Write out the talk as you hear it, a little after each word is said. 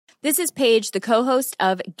This is Paige, the co-host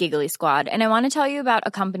of Giggly Squad, and I want to tell you about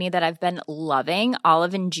a company that I've been loving,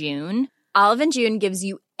 Olive and June. Olive and June gives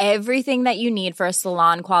you everything that you need for a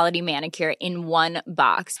salon-quality manicure in one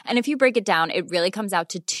box. And if you break it down, it really comes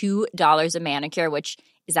out to $2 a manicure, which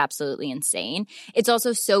is absolutely insane. It's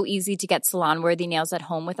also so easy to get salon-worthy nails at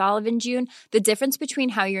home with Olive and June. The difference between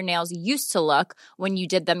how your nails used to look when you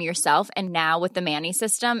did them yourself and now with the Mani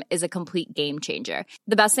system is a complete game changer.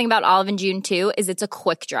 The best thing about Olive and June, too, is it's a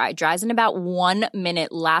quick dry. Dries in about 1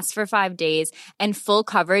 minute, lasts for 5 days, and full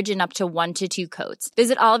coverage in up to 1 to 2 coats.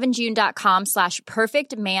 Visit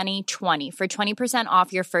oliveandjune.com/perfectmani20 for 20%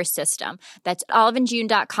 off your first system. That's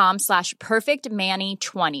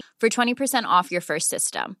oliveandjune.com/perfectmani20 for 20% off your first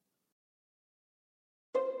system.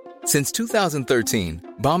 Since 2013,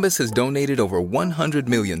 Bombas has donated over 100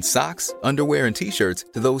 million socks, underwear, and T-shirts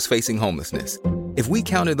to those facing homelessness. If we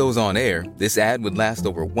counted those on air, this ad would last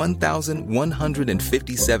over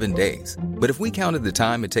 1,157 days. But if we counted the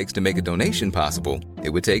time it takes to make a donation possible, it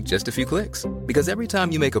would take just a few clicks. Because every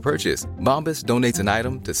time you make a purchase, Bombas donates an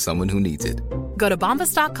item to someone who needs it. Go to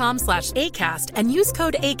bombas.com/ACAST and use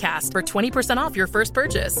code ACAST for 20% off your first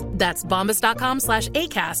purchase. That's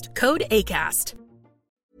bombas.com/ACAST, code ACAST.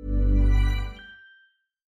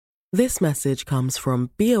 This message comes from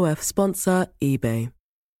BOF sponsor eBay.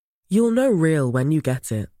 You'll know real when you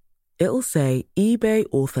get it. It'll say eBay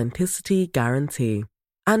Authenticity Guarantee.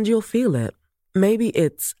 And you'll feel it. Maybe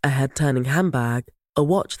it's a head-turning handbag, a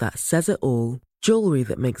watch that says it all, jewelry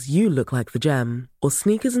that makes you look like the gem, or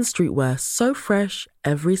sneakers and streetwear so fresh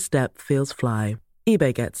every step feels fly.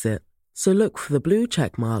 eBay gets it. So look for the blue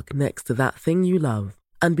check mark next to that thing you love.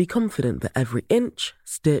 And be confident that every inch,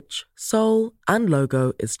 stitch, sole, and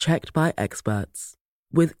logo is checked by experts.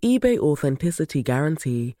 With eBay Authenticity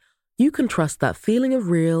Guarantee, you can trust that feeling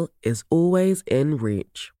of real is always in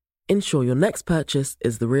reach. Ensure your next purchase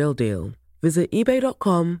is the real deal. Visit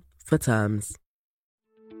ebay.com for terms.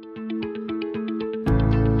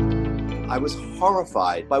 I was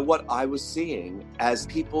horrified by what I was seeing as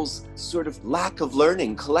people's sort of lack of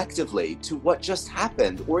learning collectively to what just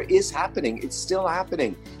happened or is happening. It's still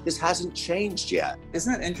happening. This hasn't changed yet.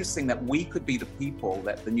 Isn't it interesting that we could be the people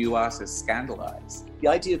that the new artists scandalize? The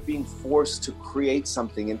idea of being forced to create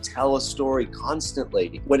something and tell a story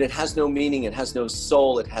constantly when it has no meaning, it has no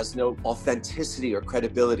soul, it has no authenticity or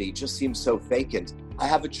credibility, it just seems so vacant. I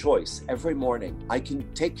have a choice every morning. I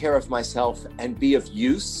can take care of myself and be of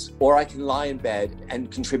use, or I can lie in bed and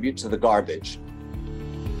contribute to the garbage.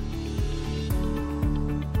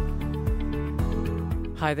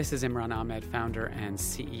 Hi, this is Imran Ahmed, founder and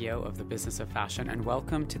CEO of the Business of Fashion, and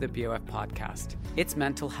welcome to the BOF podcast. It's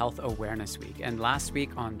Mental Health Awareness Week, and last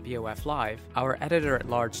week on BOF Live, our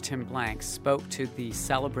editor-at-large Tim Blank spoke to the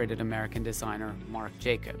celebrated American designer Marc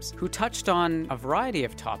Jacobs, who touched on a variety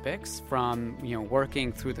of topics from,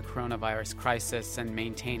 working through the coronavirus crisis and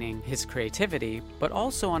maintaining his creativity, but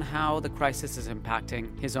also on how the crisis is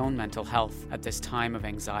impacting his own mental health at this time of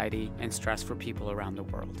anxiety and stress for people around the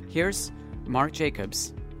world. Here's Marc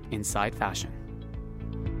Jacobs, Inside Fashion.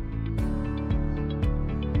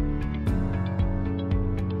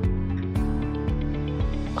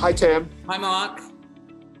 Hi, Tim. Hi, Mark.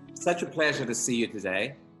 Such a pleasure to see you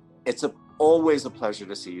today. It's always a pleasure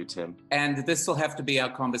to see you, Tim. And this will have to be our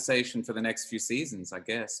conversation for the next few seasons, I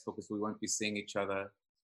guess, because we won't be seeing each other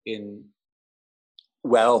in...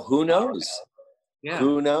 Well, who knows? Yeah.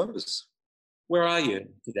 Who knows? Where are you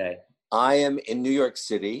today? I am in New York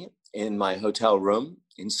City, in my hotel room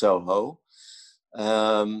in Soho,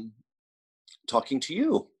 talking to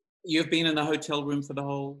you. You've been in the hotel room for the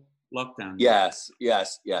whole lockdown? Yes.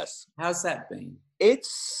 How's that been?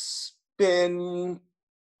 It's been,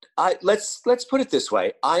 let's put it this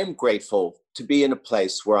way. I'm grateful to be in a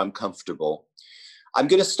place where I'm comfortable. I'm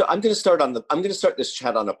going to start this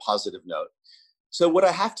chat on a positive note. So what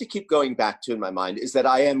I have to keep going back to in my mind is that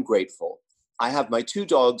I am grateful. I have my 2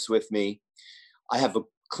 dogs with me. I have a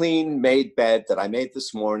clean made bed that I made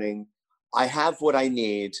this morning. I have what I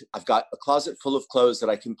need. I've got a closet full of clothes that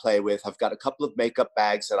I can play with. I've got a couple of makeup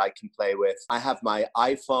bags that I can play with. I have my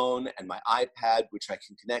iPhone and my iPad, which I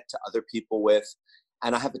can connect to other people with.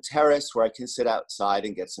 And I have a terrace where I can sit outside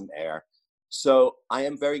and get some air. So I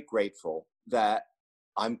am very grateful that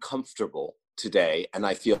I'm comfortable today and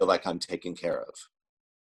I feel like I'm taken care of.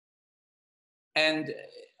 And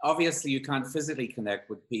obviously you can't physically connect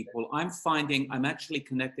with people. I'm finding I'm actually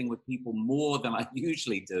connecting with people more than I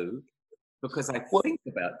usually do because I think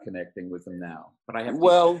about connecting with them now. But I have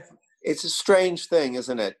it's a strange thing,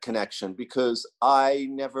 isn't it, connection? Because I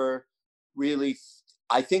never really,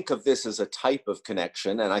 I think of this as a type of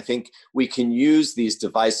connection, and I think we can use these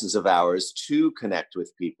devices of ours to connect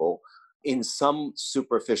with people in some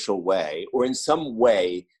superficial way or in some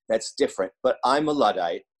way that's different. But I'm a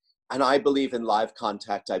Luddite, and I believe in live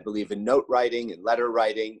contact. I believe in note writing and letter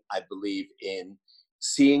writing. I believe in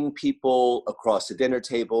seeing people across a dinner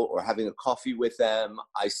table or having a coffee with them.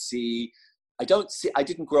 I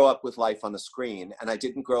didn't grow up with life on a screen, and I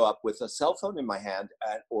didn't grow up with a cell phone in my hand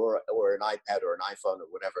or an iPad or an iPhone or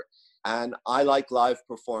whatever. And I like live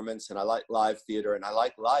performance, and I like live theater, and I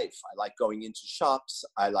like life. I like going into shops.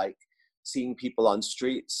 I like seeing people on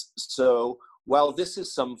streets. So while this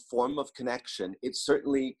is some form of connection, it's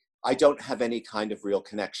certainly, I don't have any kind of real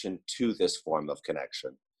connection to this form of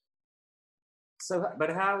connection. So,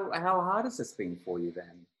 but how hard has this been for you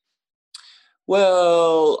then?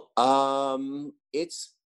 Well, it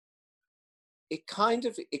kind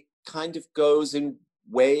of goes in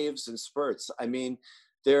waves and spurts. I mean,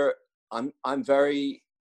 I'm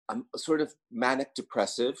sort of manic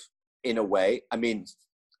depressive in a way. I mean,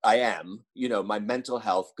 I am, my mental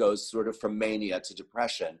health goes sort of from mania to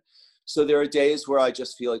depression. So there are days where I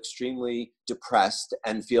just feel extremely depressed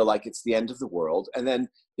and feel like it's the end of the world. And then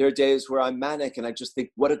there are days where I'm manic and I just think,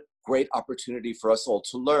 what a great opportunity for us all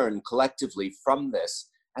to learn collectively from this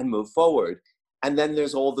and move forward. And then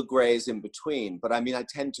there's all the grays in between. But I mean, I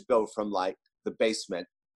tend to go from like the basement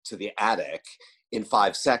to the attic in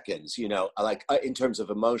 5 seconds, like in terms of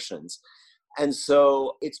emotions. And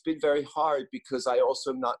so it's been very hard because I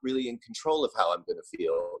also am not really in control of how I'm going to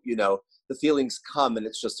feel. The feelings come and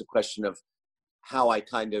it's just a question of how I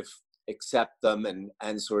kind of accept them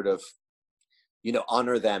and sort of,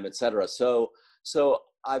 honor them, etc. So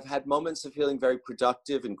I've had moments of feeling very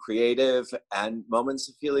productive and creative and moments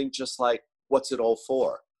of feeling just like, what's it all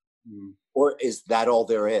for? Mm. Or is that all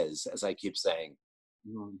there is, as I keep saying?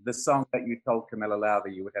 Mm. The song that you told Camilla Lowther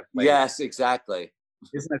you would have played. Yes, exactly.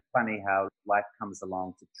 Isn't it funny how life comes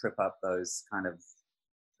along to trip up those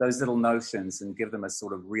little notions and give them a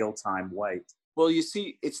sort of real-time weight? Well, you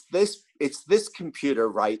see, it's this computer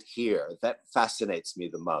right here that fascinates me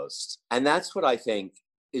the most. And that's what I think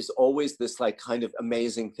is always this like kind of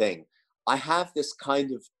amazing thing. I have this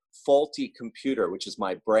kind of faulty computer, which is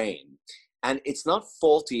my brain. And it's not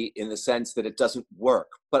faulty in the sense that it doesn't work,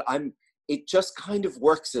 but it just kind of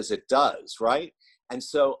works as it does, right? And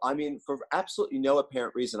so, I mean, for absolutely no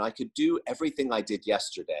apparent reason, I could do everything I did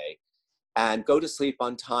yesterday and go to sleep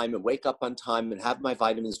on time and wake up on time and have my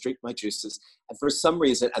vitamins, drink my juices. And for some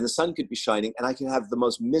reason, and the sun could be shining and I could have the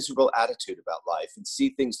most miserable attitude about life and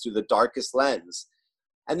see things through the darkest lens.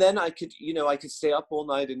 And then I could stay up all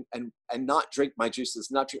night and not drink my juices,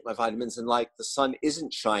 not drink my vitamins. And like the sun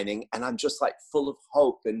isn't shining and I'm just like full of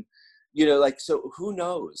hope and, so who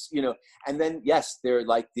knows, and then, yes, there are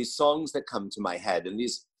like these songs that come to my head and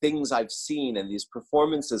these things I've seen and these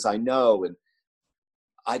performances I know. And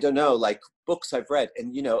I don't know, like books I've read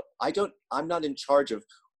and, I'm not in charge of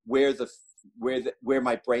where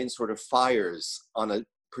my brain sort of fires on a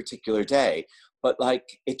particular day, but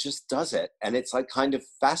like, it just does it. And it's like kind of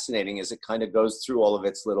fascinating as it kind of goes through all of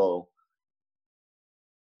its little,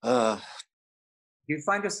 Do you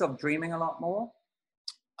find yourself dreaming a lot more?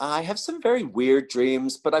 I have some very weird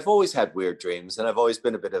dreams, but I've always had weird dreams, and I've always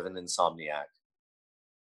been a bit of an insomniac.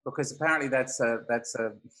 Because apparently that's a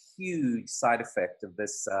huge side effect of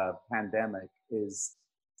this pandemic is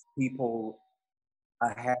people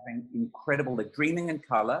are having they're dreaming in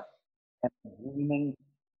color and dreaming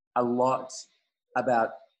a lot about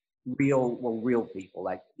real people,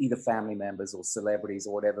 like either family members or celebrities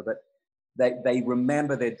or whatever, but they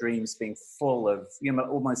remember their dreams being full of,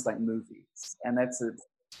 almost like movies. And that's a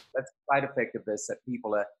side effect of this, that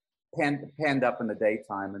people are penned up in the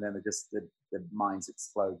daytime and then the minds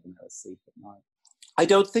explode when they're asleep at night. I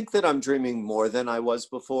don't think that I'm dreaming more than I was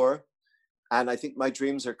before. And I think my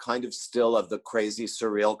dreams are kind of still of the crazy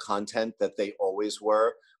surreal content that they always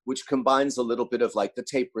were, which combines a little bit of like the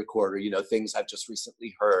tape recorder, things I've just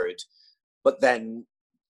recently heard, but then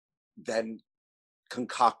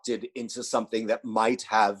concocted into something that might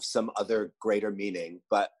have some other greater meaning.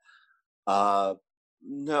 But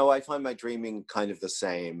no, I find my dreaming kind of the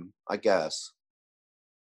same, I guess.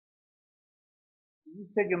 You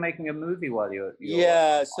said you're making a movie while you're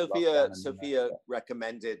yeah, Sophia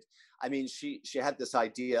recommended. I mean, she had this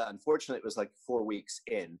idea. Unfortunately, it was like 4 weeks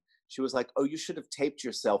in. She was like, oh, you should have taped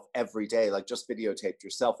yourself every day, like just videotaped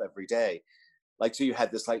yourself every day. Like, so you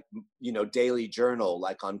had this like, daily journal,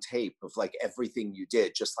 like on tape of like everything you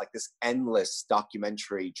did, just like this endless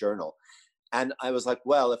documentary journal. And I was like,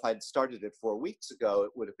 well, if I'd started it 4 weeks ago,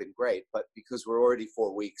 it would have been great. But because we're already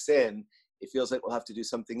 4 weeks in, it feels like we'll have to do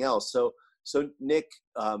something else. So So Nick,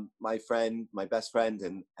 my friend, my best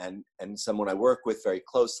friend, and someone I work with very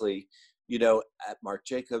closely, you know, at Marc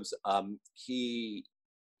Jacobs, he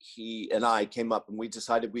and I came up and we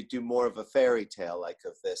decided we'd do more of a fairy tale, like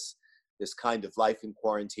of this kind of life in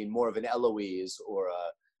quarantine, more of an Eloise or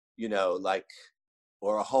a, you know, like,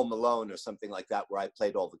 or a Home Alone or something like that, where I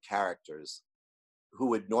played all the characters who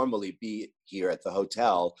would normally be here at the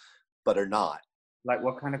hotel, but are not. Like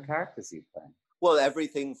what kind of characters are you playing? Well,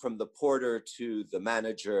 everything from the porter to the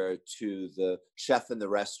manager to the chef in the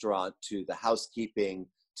restaurant to the housekeeping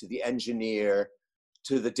to the engineer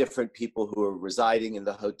to the different people who are residing in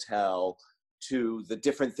the hotel to the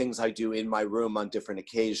different things I do in my room on different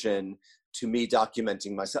occasion to me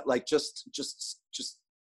documenting myself, like just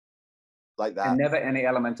like that. And never any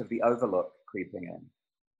element of the Overlook creeping in,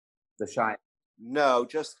 the shine. No,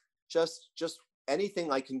 just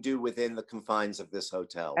anything I can do within the confines of this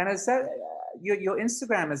hotel. And is that your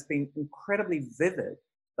Instagram has been incredibly vivid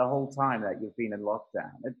the whole time that you've been in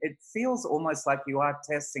lockdown. It feels almost like you are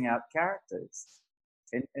testing out characters.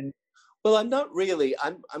 And well, I'm not really.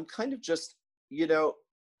 I'm kind of just, you know,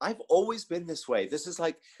 I've always been this way. This is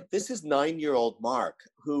 9-year-old Marc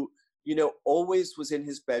who, you know, always was in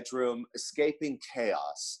his bedroom escaping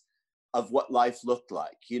chaos of what life looked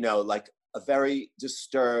like, you know, like a very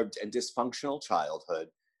disturbed and dysfunctional childhood.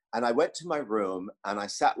 And I went to my room and I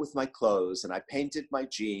sat with my clothes and I painted my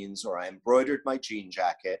jeans or I embroidered my jean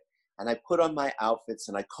jacket and I put on my outfits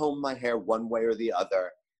and I combed my hair one way or the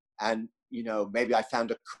other. And, you know, maybe I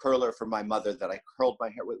found a curler for my mother that I curled my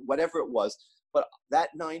hair with, whatever it was. But that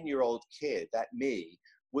 9-year-old kid, that me,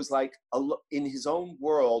 was like in his own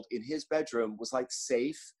world, in his bedroom, was like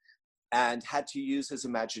safe and had to use his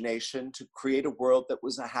imagination to create a world that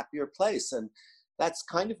was a happier place. And that's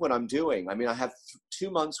kind of what I'm doing. I mean, I have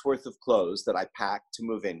 2 months worth of clothes that I packed to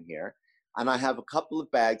move in here. And I have a couple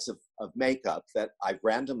of bags of makeup that I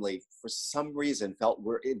randomly, for some reason, felt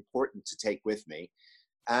were important to take with me.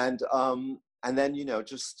 And then, you know,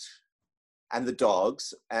 and the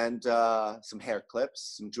dogs and some hair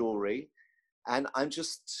clips, some jewelry. And I'm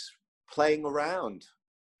just playing around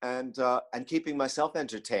and keeping myself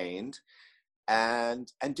entertained and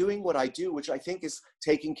doing what I do, which I think is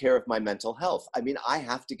taking care of my mental health. I mean, I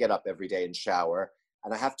have to get up every day and shower,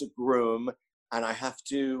 and I have to groom, and I have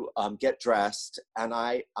to get dressed. And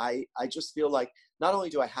I just feel like not only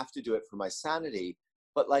do I have to do it for my sanity,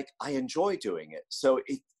 but like I enjoy doing it. So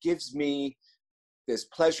it gives me this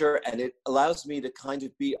pleasure and it allows me to kind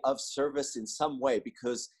of be of service in some way,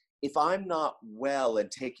 because if I'm not well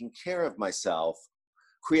and taking care of myself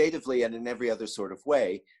creatively and in every other sort of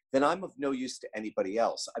way, then I'm of no use to anybody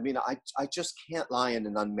else. I mean, I just can't lie in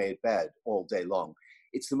an unmade bed all day long.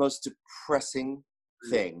 It's the most depressing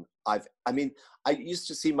thing. I used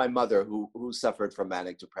to see my mother who suffered from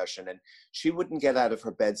manic depression, and she wouldn't get out of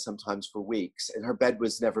her bed sometimes for weeks, and her bed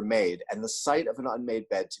was never made. And the sight of an unmade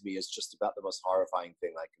bed to me is just about the most horrifying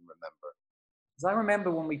thing I can remember. Because I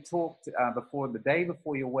remember when we talked the day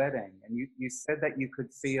before your wedding, and you said that you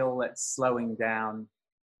could feel that slowing down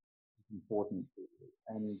is important to you,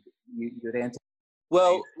 and you'd enter.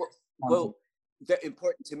 Well, they're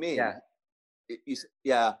important to me. Yeah.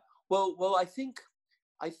 Yeah. Well, I think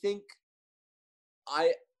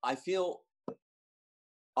I feel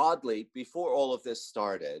oddly, before all of this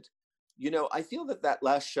started, you know, I feel that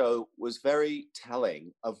last show was very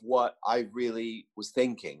telling of what I really was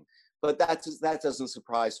thinking. But that doesn't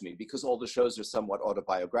surprise me, because all the shows are somewhat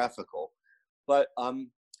autobiographical. But,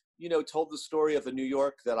 you know, told the story of a New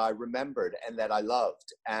York that I remembered and that I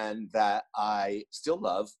loved and that I still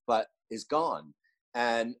love, but is gone.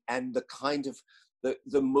 And the kind of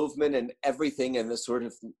the movement and everything, and the sort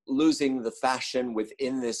of losing the fashion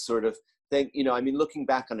within this sort of thing. You know, I mean, looking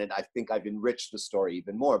back on it, I think I've enriched the story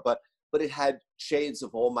even more. But it had shades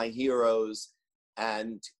of all my heroes,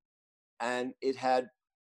 and it had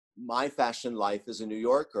my fashion life as a New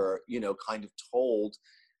Yorker, you know, kind of told.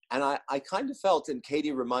 And I kind of felt, and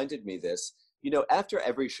Katie reminded me this, you know, after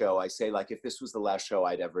every show, I say, like, if this was the last show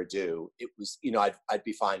I'd ever do, it was, you know, I'd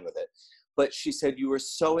be fine with it. But she said, you were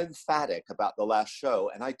so emphatic about the last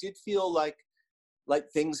show. And I did feel like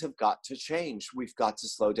things have got to change. We've got to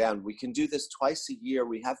slow down. We can do this twice a year.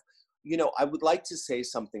 We have, you know, I would like to say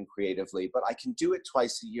something creatively, but I can do it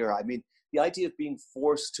twice a year. I mean, the idea of being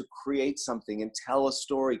forced to create something and tell a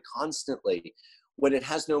story constantly when it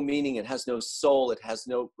has no meaning, it has no soul, it has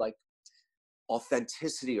no like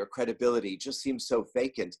authenticity or credibility, just seems so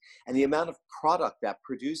vacant. And the amount of product that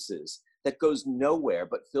produces that goes nowhere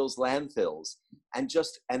but fills landfills, and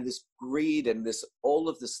this greed and this all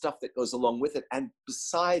of the stuff that goes along with it, and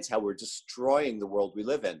besides how we're destroying the world we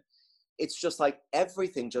live in, it's just like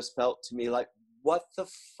everything just felt to me like, what the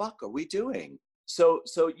fuck are we doing? So,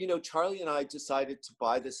 Charlie and I decided to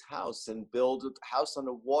buy this house and build a house on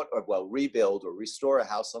the water, well, rebuild or restore a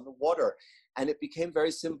house on the water. And it became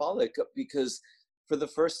very symbolic because for the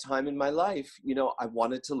first time in my life, I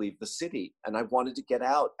wanted to leave the city and I wanted to get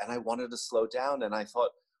out and I wanted to slow down. And I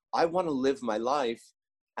thought, I want to live my life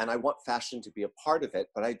and I want fashion to be a part of it,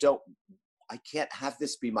 but I can't have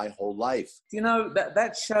this be my whole life.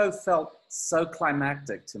 That show felt so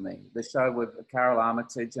climactic to me. The show with Carol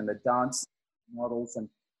Armitage and the dance models, and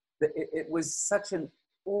it was such an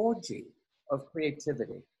orgy of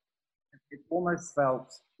creativity. It almost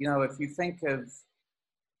felt, if you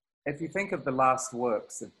think of the last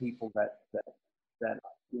works of people that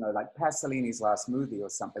like Pasolini's last movie or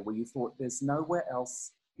something, where you thought there's nowhere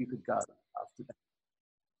else you could go after that.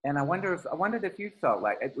 And I wondered if you felt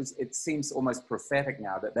like it seems almost prophetic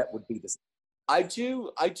now that would be the. I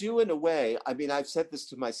do in a way. I mean, I've said this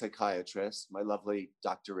to my psychiatrist, my lovely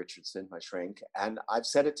Dr. Richardson, my shrink, and I've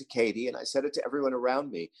said it to Katie, and I said it to everyone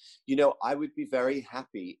around me. I would be very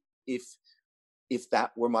happy if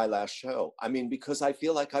that were my last show. I mean, because I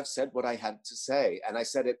feel like I've said what I had to say, and I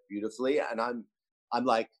said it beautifully, and I'm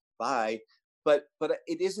like, bye. But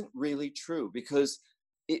it isn't really true, because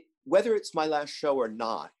whether it's my last show or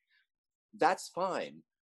not, that's fine.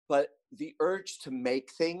 But the urge to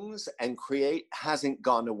make things and create hasn't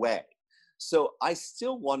gone away. So I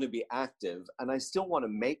still want to be active and I still want to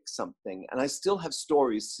make something and I still have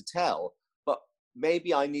stories to tell, but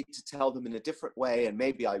maybe I need to tell them in a different way, and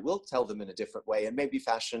maybe I will tell them in a different way, and maybe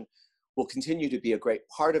fashion will continue to be a great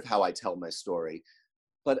part of how I tell my story.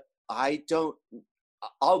 But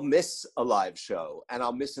I'll miss a live show and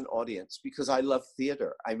I'll miss an audience because I love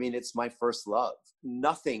theater. I mean, it's my first love.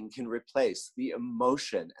 Nothing can replace the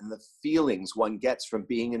emotion and the feelings one gets from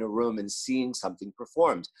being in a room and seeing something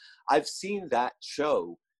performed. I've seen that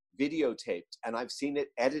show videotaped and I've seen it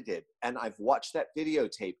edited and I've watched that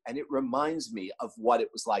videotape and it reminds me of what it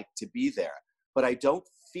was like to be there. But I don't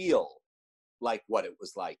feel like what it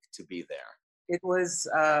was like to be there. It was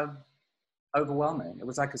overwhelming. It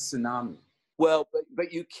was like a tsunami. Well,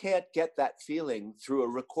 but you can't get that feeling through a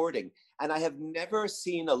recording. And I have never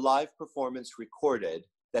seen a live performance recorded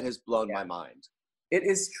that has blown my mind. It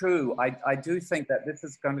is true. I do think that this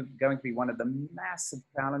is going to be one of the massive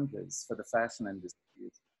challenges for the fashion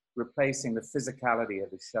industry, replacing the physicality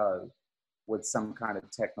of the show with some kind of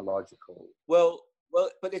technological. Well,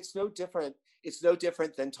 but it's no different. It's no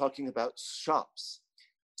different than talking about shops.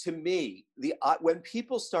 To me, when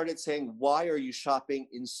people started saying, why are you shopping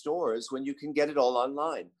in stores when you can get it all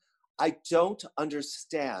online? I don't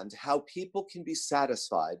understand how people can be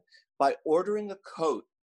satisfied by ordering a coat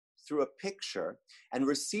through a picture and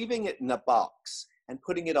receiving it in a box and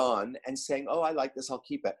putting it on and saying, oh, I like this, I'll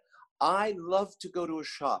keep it. I love to go to a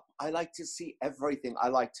shop. I like to see everything. I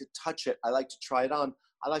like to touch it. I like to try it on.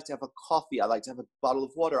 I like to have a coffee. I like to have a bottle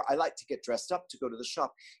of water. I like to get dressed up to go to the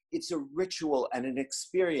shop. It's a ritual and an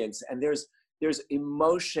experience. And there's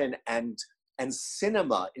emotion and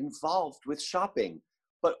cinema involved with shopping.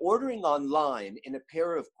 But ordering online in a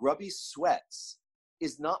pair of grubby sweats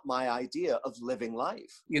is not my idea of living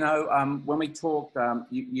life. When we talked,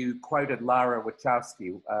 you quoted Lara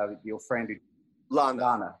Wachowski, your friend,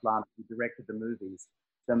 Lana, who directed the movies.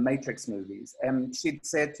 The Matrix movies, and she'd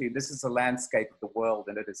said to you, this is the landscape of the world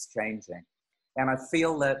and it is changing. And I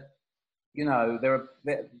feel that, there are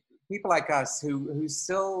people like us who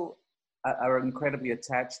still are incredibly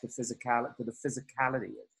attached to the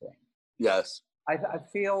physicality of things. Yes. I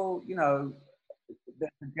feel,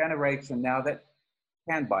 there's a generation now that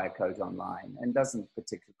can buy a coat online and doesn't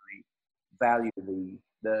particularly value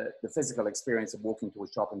the physical experience of walking to a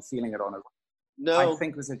shop and feeling it on a. No. I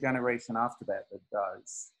think there's a generation after that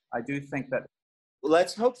does. I do think that.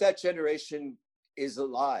 Let's hope that generation is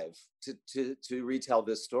alive to retell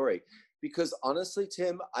this story, because honestly,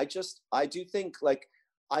 Tim, I do think like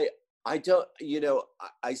I don't,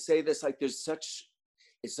 I say this like it's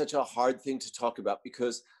such a hard thing to talk about,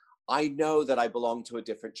 because I know that I belong to a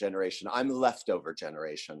different generation. I'm the leftover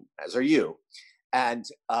generation, as are you. And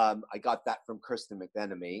I got that from Kristen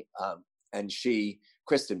McMenemy.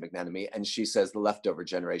 Kristen McMenemy, and she says the leftover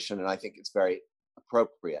generation, and I think it's very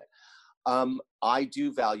appropriate. I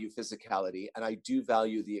do value physicality, and I do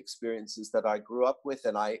value the experiences that I grew up with,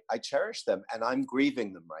 and I cherish them, and I'm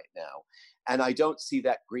grieving them right now. And I don't see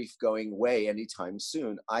that grief going away anytime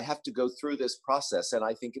soon. I have to go through this process, and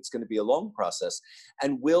I think it's going to be a long process.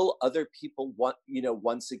 And will other people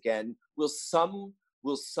once again, will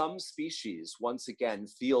some species once again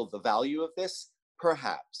feel the value of this?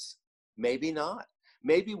 Perhaps. Maybe not.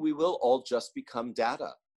 Maybe we will all just become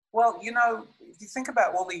data. Well, if you think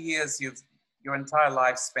about all the years your entire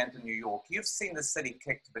life spent in New York, you've seen the city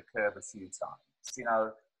kicked to the curb a few times.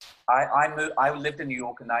 I lived in New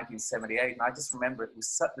York in 1978, and I just remember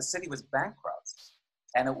the city was bankrupt,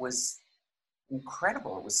 and it was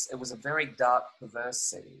incredible. It was a very dark, perverse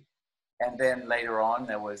city. And then later on,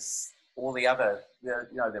 there was all the other,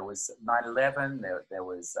 there was 9/11, there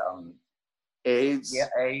was AIDS. Yeah,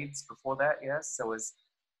 AIDS before that, yes. There was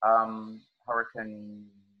Hurricane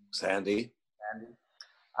Sandy.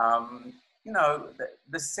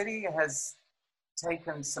 The city has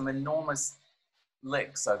taken some enormous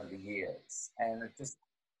licks over the years, and it just...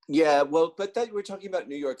 Yeah, well, but that we're talking about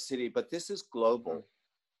New York City, but this is global,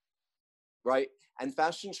 right? And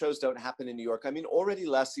fashion shows don't happen in New York. I mean, already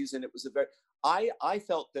last season, it was I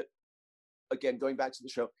felt that, again, going back to the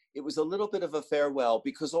show, it was a little bit of a farewell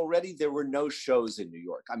because already there were no shows in New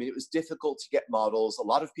York. I mean, it was difficult to get models. A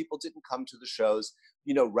lot of people didn't come to the shows.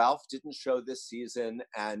 Ralph didn't show this season,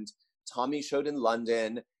 and Tommy showed in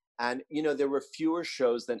London, and, there were fewer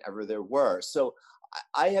shows than ever there were. So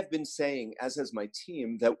I have been saying, as has my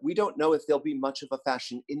team, that we don't know if there'll be much of a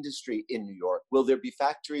fashion industry in New York. Will there be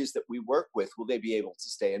factories that we work with? Will they be able to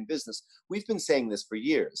stay in business? We've been saying this for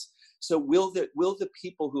years. So will the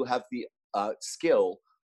people who have the skill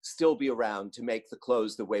still be around to make the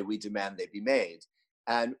clothes the way we demand they be made?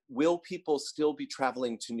 And will people still be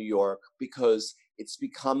traveling to New York because it's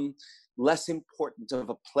become less important of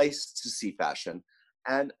a place to see fashion?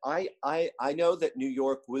 And I know that New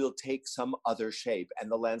York will take some other shape and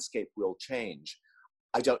the landscape will change.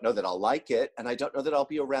 I don't know that I'll like it, and I don't know that I'll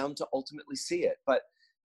be around to ultimately see it, but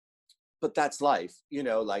that's life,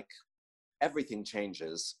 like everything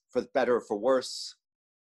changes, for better or for worse.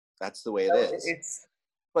 That's the way it is.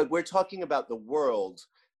 But we're talking about the world,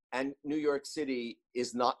 and New York City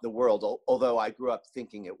is not the world, although I grew up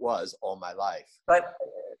thinking it was all my life. But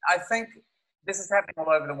I think this is happening all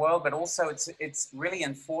over the world, but also it's really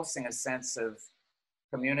enforcing a sense of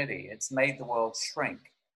community. It's made the world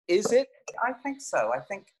shrink. Is it? I think so.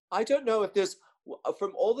 I don't know if there's,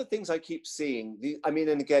 from all the things I keep seeing,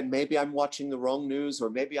 and again, maybe I'm watching the wrong news,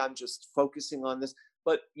 or maybe I'm just focusing on this,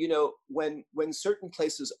 but when certain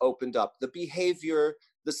places opened up, the behavior,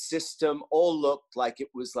 the system all looked like it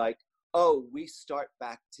was like, oh, we start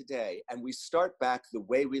back today, and we start back the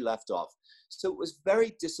way we left off. So it was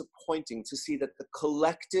very disappointing to see that the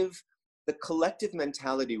collective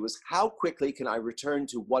mentality was, how quickly can I return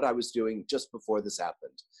to what I was doing just before this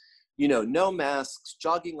happened? No masks,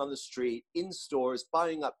 jogging on the street, in stores,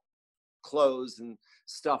 buying up clothes and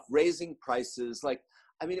stuff, raising prices.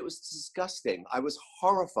 It was disgusting. I was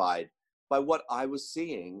horrified by what I was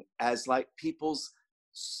seeing as people's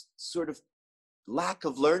sort of lack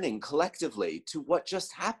of learning collectively to what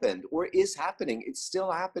just happened or is happening. It's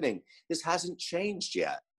still happening. This hasn't changed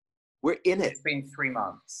yet. We're in it. It's been 3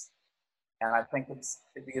 months. And I think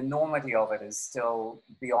the enormity of it is still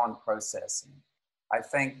beyond processing. I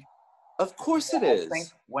think... Of course it is. I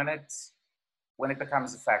think when it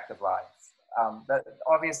becomes a fact of life, I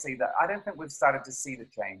don't think we've started to see the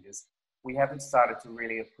changes. We haven't started to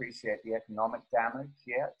really appreciate the economic damage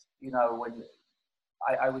yet. When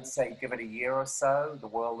I would say give it a year or so, the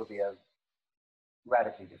world will be a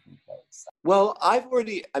radically different place. Well,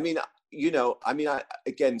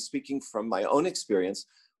 again, speaking from my own experience,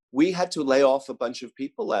 we had to lay off a bunch of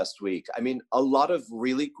people last week. A lot of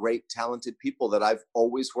really great, talented people that I've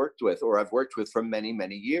always worked with, or I've worked with for many,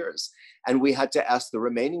 many years. And we had to ask the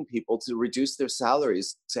remaining people to reduce their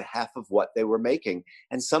salaries to half of what they were making.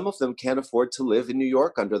 And some of them can't afford to live in New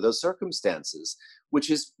York under those circumstances,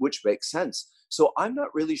 which makes sense. So I'm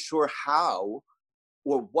not really sure how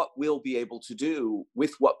or what we'll be able to do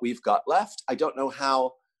with what we've got left. I don't know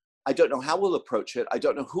how we'll approach it. I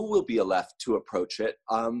don't know who will be left to approach it.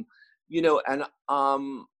 I'm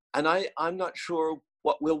not sure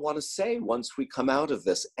what we'll want to say once we come out of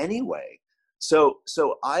this anyway. So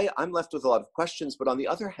I'm left with a lot of questions, but on the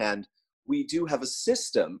other hand, we do have a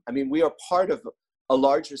system. We are part of a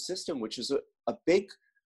larger system, which is a big,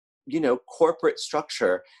 corporate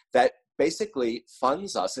structure that basically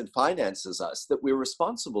funds us and finances us, that we're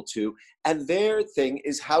responsible to. And their thing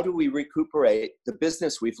is, how do we recuperate the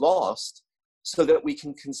business we've lost so that we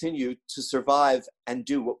can continue to survive and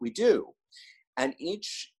do what we do? And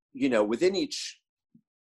within each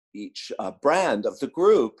brand of the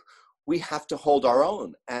group, we have to hold our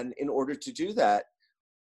own. And in order to do that,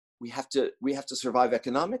 we have to survive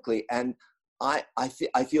economically. And I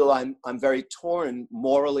feel I'm very torn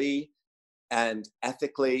morally and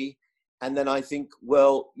ethically. And then I think,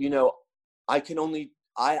 well, I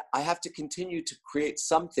have to continue to create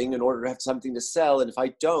something in order to have something to sell. And if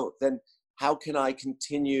I don't, then How can I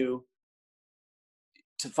continue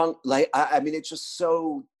to I mean, it's just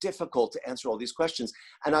so difficult to answer all these questions.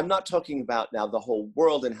 And I'm not talking about now the whole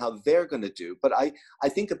world and how they're going to do, but I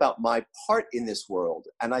think about my part in this world.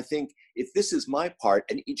 And I think if this is my part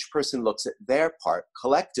and each person looks at their part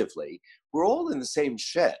collectively, we're all in the same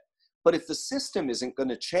shit. But if the system isn't going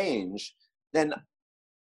to change, then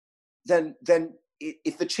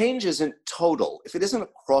if the change isn't total, if it isn't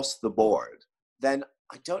across the board, then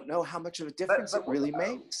I don't know how much of a difference it really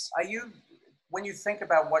makes. Are you, when you think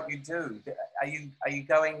about what you do, are you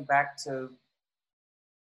going back to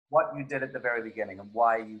what you did at the very beginning and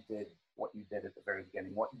why you did what you did at the very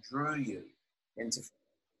beginning? What drew you into?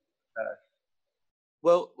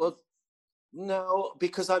 Well, no,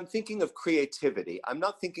 because I'm thinking of creativity. I'm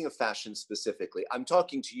not thinking of fashion specifically. I'm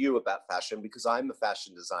talking to you about fashion because I'm a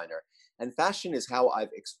fashion designer, and fashion is how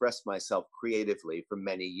I've expressed myself creatively for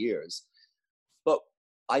many years. But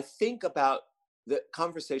I think about the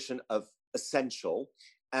conversation of essential,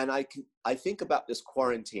 and I think about this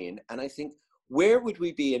quarantine, and I think, where would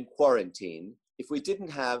we be in quarantine if we didn't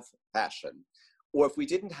have fashion, or if we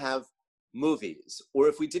didn't have movies, or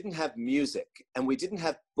if we didn't have music and we didn't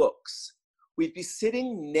have books? We'd be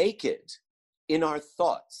sitting naked in our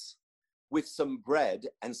thoughts with some bread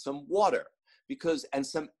and some water and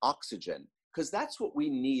some oxygen, because that's what we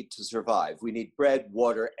need to survive. We need bread,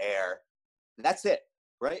 water, air. That's it,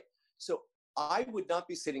 right? So I would not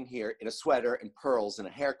be sitting here in a sweater and pearls and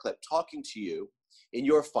a hair clip talking to you in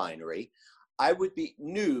your finery. I would be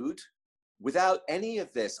nude without any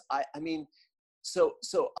of this. I mean, so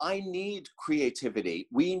I need creativity.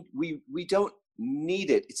 We don't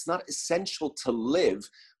need it. It's not essential to live,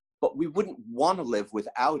 but we wouldn't want to live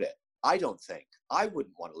without it. I don't think. I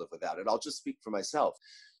wouldn't want to live without it. I'll just speak for myself.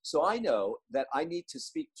 So I know that I need to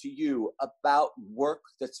speak to you about work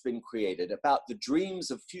that's been created, about the dreams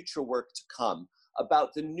of future work to come,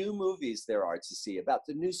 about the new movies there are to see, about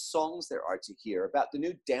the new songs there are to hear, about the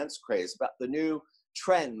new dance craze, about the new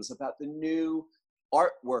trends, about the new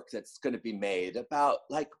artwork that's going to be made, about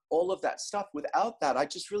like all of that stuff. Without that, I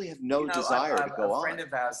just really have no desire to go on. A friend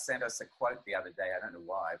of ours sent us a quote the other day. I don't know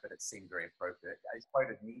why, but it seemed very appropriate. I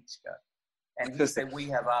quoted Nietzsche, and he said, we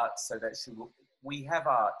have art so that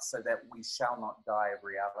we shall not die of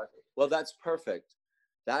reality. Well, that's perfect.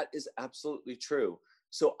 That is absolutely true.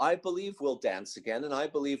 So I believe we'll dance again, and I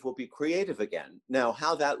believe we'll be creative again. Now,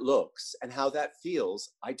 how that looks and how that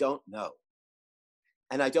feels, I don't know.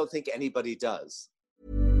 And I don't think anybody does.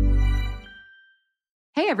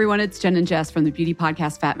 Hey everyone, it's Jen and Jess from the beauty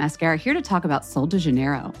podcast Fat Mascara, here to talk about Sol de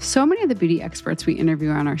Janeiro. So many of the beauty experts we interview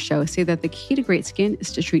on our show say that the key to great skin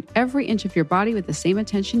is to treat every inch of your body with the same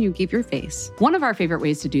attention you give your face. One of our favorite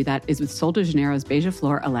ways to do that is with Sol de Janeiro's Beija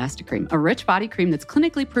Flor Elastic Cream, a rich body cream that's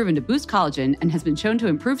clinically proven to boost collagen and has been shown to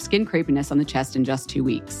improve skin crepiness on the chest in just 2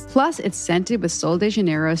 weeks. Plus, it's scented with Sol de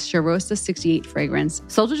Janeiro's Charosta 68 fragrance.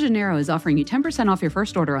 Sol de Janeiro is offering you 10% off your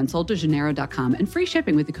first order on soldejaneiro.com and free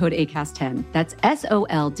shipping with the code ACAST10. That's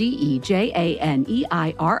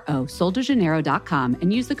SOLDEJANEIRO, soldejaneiro.com,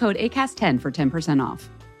 and use the code ACAST10 for 10% off.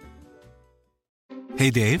 Hey,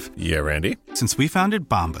 Dave. Yeah, Randy. Since we founded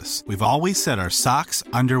Bombas, we've always said our socks,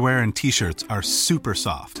 underwear, and T-shirts are super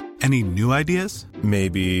soft. Any new ideas?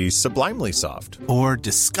 Maybe sublimely soft. Or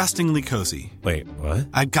disgustingly cozy. Wait, what?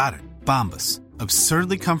 I got it. Bombas.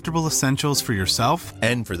 Absurdly comfortable essentials for yourself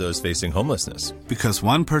and for those facing homelessness. Because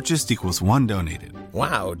one purchased equals one donated.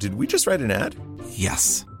 Wow, did we just write an ad?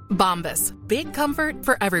 Yes. Bombas. Big comfort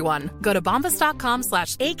for everyone. Go to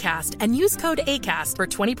bombas.com/ACAST and use code ACAST for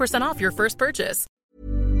 20% off your first purchase.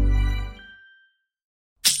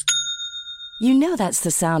 You know that's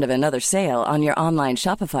the sound of another sale on your online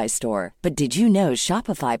Shopify store. But did you know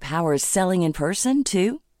Shopify powers selling in person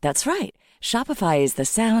too? That's right. Shopify is the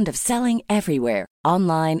sound of selling everywhere.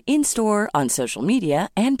 Online, in-store, on social media,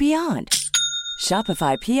 and beyond.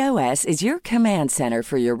 Shopify POS is your command center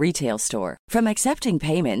for your retail store. From accepting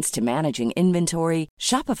payments to managing inventory,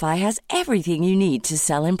 Shopify has everything you need to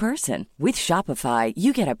sell in person. With Shopify,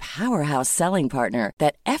 you get a powerhouse selling partner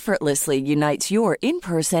that effortlessly unites your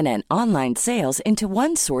in-person and online sales into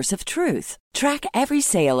one source of truth. Track every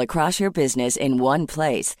sale across your business in one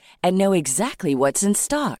place and know exactly what's in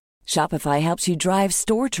stock. Shopify helps you drive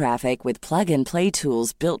store traffic with plug-and-play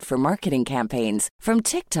tools built for marketing campaigns, from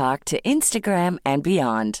TikTok to Instagram and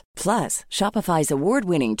beyond. Plus, Shopify's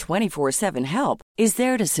award-winning 24/7 help is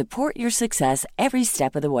there to support your success every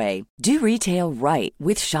step of the way. Do retail right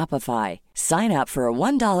with Shopify. Sign up for a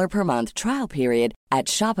 $1 per month trial period at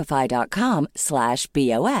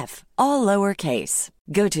shopify.com/BOF, all lowercase.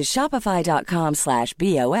 Go to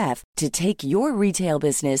shopify.com/BOF to take your retail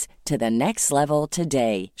business to the next level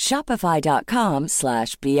today.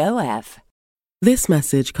 Shopify.com/BOF. This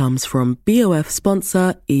message comes from BOF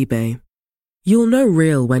sponsor eBay. You'll know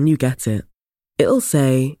real when you get it. It'll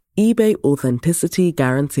say eBay Authenticity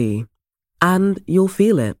Guarantee. And you'll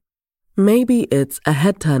feel it. Maybe it's a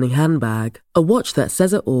head-turning handbag, a watch that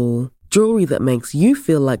says it all, jewelry that makes you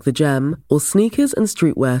feel like the gem, or sneakers and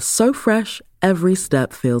streetwear so fresh, every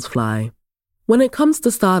step feels fly. When it comes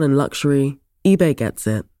to style and luxury, eBay gets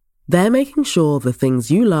it. They're making sure the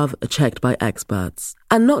things you love are checked by experts.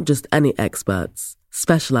 And not just any experts,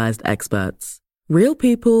 specialized experts. Real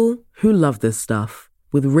people who love this stuff,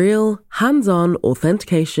 with real, hands-on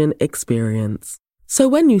authentication experience. So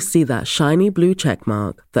when you see that shiny blue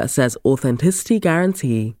checkmark that says Authenticity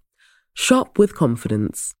Guarantee, shop with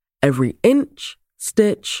confidence. Every inch,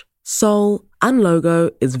 stitch, sole, and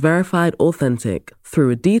logo is verified authentic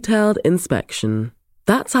through a detailed inspection.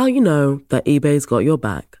 That's how you know that eBay's got your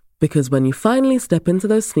back. Because when you finally step into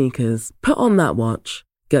those sneakers, put on that watch,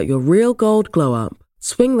 get your real gold glow up,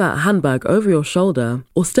 swing that handbag over your shoulder,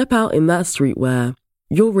 or step out in that streetwear,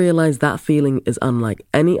 you'll realize that feeling is unlike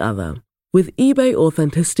any other. With eBay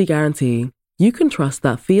Authenticity Guarantee, you can trust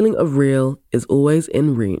that feeling of real is always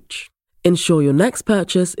in reach. Ensure your next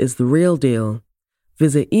purchase is the real deal.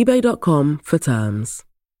 Visit ebay.com for terms.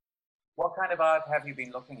 What kind of art have you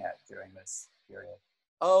been looking at during this period?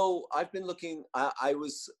 Oh, I've been looking,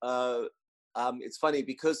 it's funny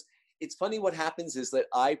because it's funny what happens is that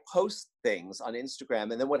I post things on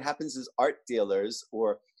Instagram, and then what happens is art dealers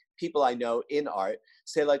or people I know in art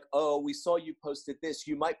say like, oh, we saw you posted this.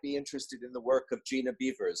 You might be interested in the work of Gina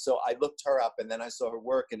Beavers. So I looked her up and then I saw her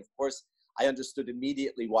work. And of course, I understood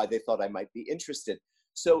immediately why they thought I might be interested.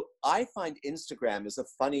 So I find Instagram is a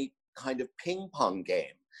funny kind of ping pong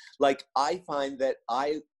game. Like I find that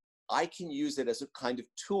I can use it as a kind of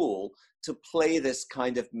tool to play this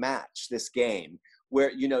kind of match, this game,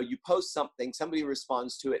 where, you know, you post something, somebody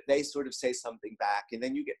responds to it, they sort of say something back, and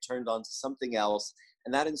then you get turned on to something else,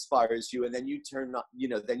 and that inspires you, and then you turn on, you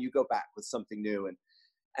know, then you go back with something new.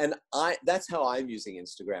 And that's how I'm using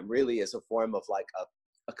Instagram, really, as a form of like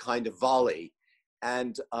a kind of volley.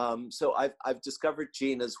 And so I've discovered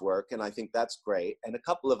Gina's work, and I think that's great, and a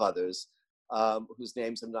couple of others whose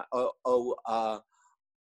names I'm not,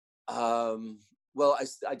 well,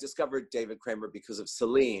 I discovered David Kramer because of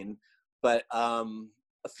Celine, but a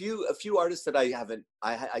few artists that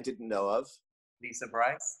I didn't know of. Lisa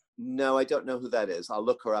Bryce? No, I don't know who that is. I'll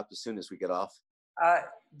look her up as soon as we get off.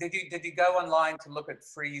 Did you go online to look at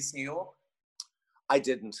Frieze New York? I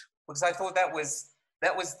didn't. Because I thought that was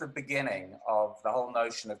the beginning of the whole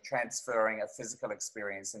notion of transferring a physical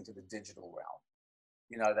experience into the digital realm.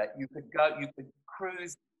 You know, that you could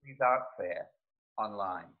cruise these art fair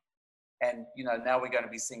online. And, you know, now we're going to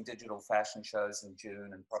be seeing digital fashion shows in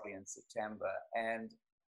June and probably in September. And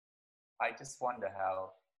I just wonder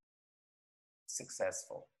how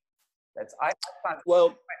successful that's. I find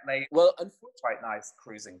quite nice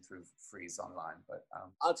cruising through Frieze online. But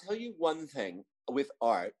I'll tell you one thing with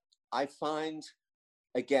art. I find,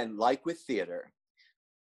 again, like with theater,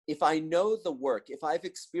 if I know the work, if I've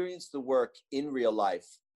experienced the work in real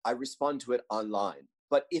life, I respond to it online.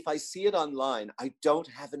 But if I see it online, I don't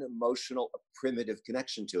have an emotional, a primitive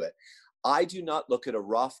connection to it. I do not look at a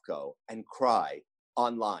Rothko and cry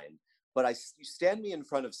online, but you stand me in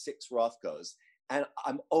front of 6 Rothkos and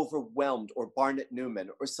I'm overwhelmed, or Barnett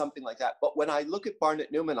Newman or something like that. But when I look at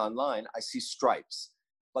Barnett Newman online, I see stripes,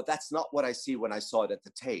 but that's not what I see when I saw it at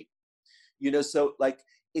the Tate. You know, so like,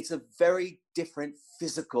 it's a very different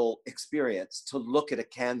physical experience to look at a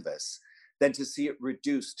canvas than to see it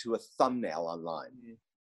reduced to a thumbnail online.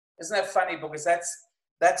 Isn't that funny? Because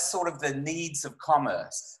that's sort of the needs of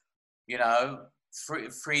commerce. You know,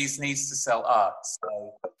 Frieze needs to sell art,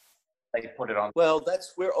 so they put it on. Well,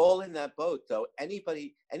 we're all in that boat, though.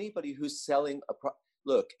 Anybody who's selling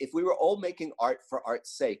look, if we were all making art for art's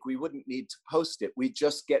sake, we wouldn't need to post it. We'd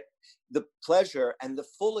just get the pleasure, and the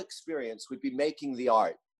full experience would be making the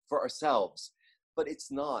art for ourselves. But it's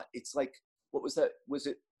not. It's like, what was that? Was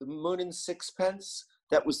it The Moon and Sixpence?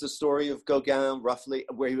 That was the story of Gauguin, roughly,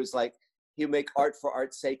 where he was like, he'd make art for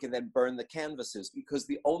art's sake and then burn the canvases, because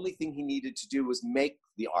the only thing he needed to do was make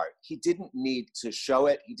the art. He didn't need to show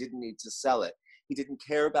it. He didn't need to sell it. He didn't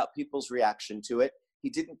care about people's reaction to it. He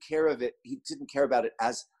didn't care about it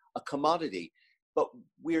as a commodity. But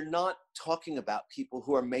we're not talking about people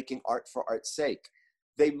who are making art for art's sake.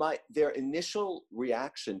 Their initial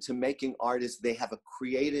reaction to making art is they have a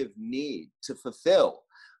creative need to fulfill.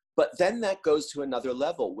 But then that goes to another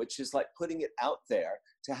level, which is like putting it out there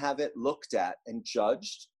to have it looked at and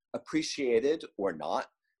judged, appreciated or not,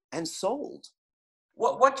 and sold.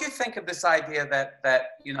 What do you think of this idea that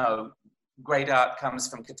great art comes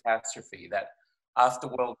from catastrophe? That after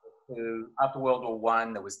World War II, after World War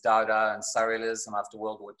One, there was Dada and Surrealism. After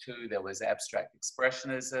World War II, there was abstract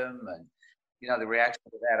expressionism, and the reaction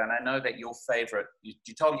to that. And I know that your favorite,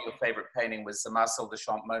 you told me your favorite painting was the Marcel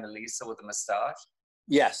Duchamp Mona Lisa with a moustache.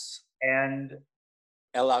 Yes. And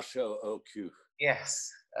Elle a chaud au cul.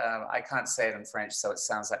 Yes. I can't say it in French, so it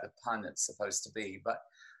sounds like the pun it's supposed to be. But,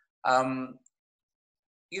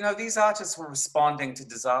 these artists were responding to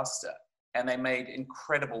disaster, and they made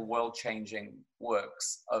incredible world-changing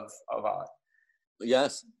works of art.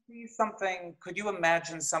 Yes. Could you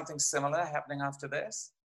imagine something similar happening after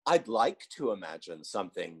this? I'd like to imagine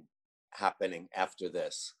something happening after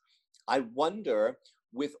this. I wonder,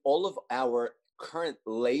 with all of our current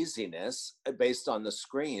laziness based on the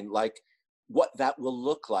screen, like what that will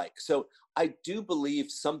look like. So I do believe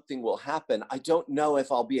something will happen. I don't know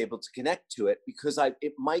if I'll be able to connect to it because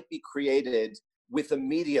it might be created with a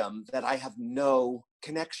medium that I have no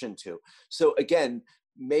connection to. So again,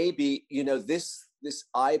 maybe, this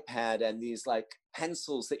iPad and these like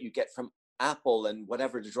pencils that you get from Apple and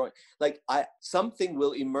whatever to draw, something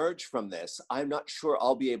will emerge from this. I'm not sure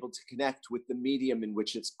I'll be able to connect with the medium in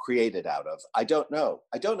which it's created out of. I don't know.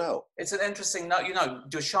 It's an interesting note.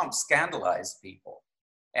 Duchamp scandalized people,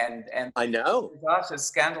 and I know artists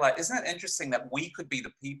scandalized. Isn't it interesting that we could be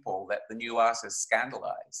the people that the new artists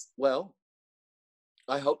scandalize? Well,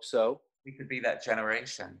 I hope so. We could be that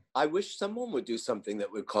generation. I wish someone would do something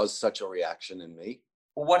that would cause such a reaction in me.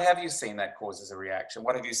 Well, what have you seen that causes a reaction?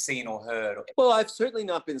 What have you seen or heard? Well, I've certainly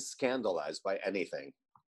not been scandalized by anything.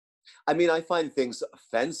 I mean, I find things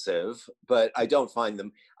offensive, but I find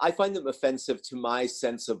them offensive to my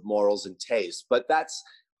sense of morals and taste. But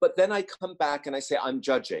then I come back and I say, I'm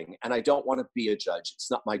judging, and I don't want to be a judge.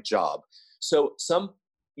 It's not my job. So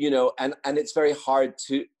and it's very hard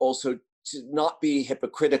to also to not be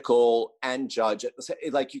hypocritical and judge at the same,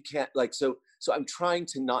 like you can't so I'm trying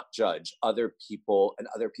to not judge other people and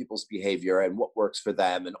other people's behavior and what works for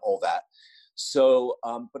them and all that. So,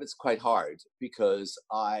 but it's quite hard because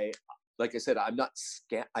like I said, I'm not,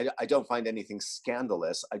 I don't find anything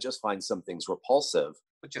scandalous. I just find some things repulsive.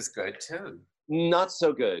 Which is good too. Not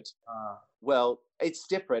so good. Well, it's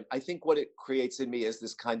different. I think what it creates in me is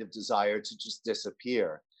this kind of desire to just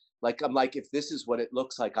disappear. Like, I'm like, if this is what it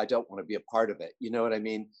looks like, I don't want to be a part of it. You know what I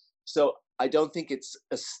mean? So I don't think it's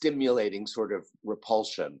a stimulating sort of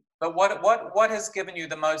repulsion. But what has given you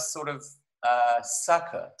the most sort of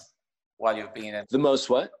succor while you've been in? The most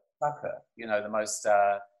what? Succor.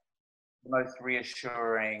 The most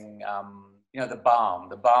reassuring. The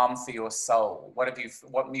balm for your soul.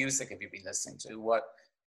 What music have you been listening to? What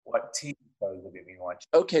TV shows have you been watching?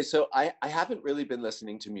 Okay, so I haven't really been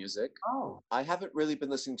listening to music. Oh. I haven't really been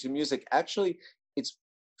listening to music. Actually,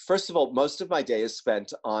 first of all, most of my day is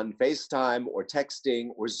spent on FaceTime or texting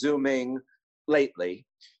or Zooming lately.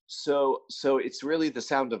 So it's really the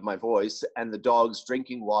sound of my voice and the dogs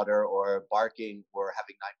drinking water or barking or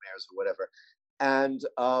having nightmares or whatever. And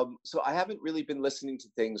so I haven't really been listening to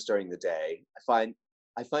things during the day.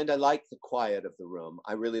 I find I like the quiet of the room.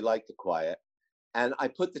 I really like the quiet. And I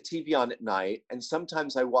put the TV on at night, and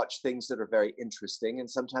sometimes I watch things that are very interesting, and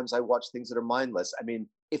sometimes I watch things that are mindless. I mean,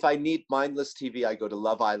 if I need mindless TV, I go to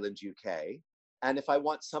Love Island UK. And if I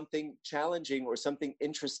want something challenging or something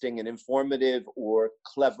interesting and informative or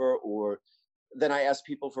clever, then I ask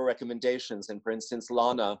people for recommendations. And for instance,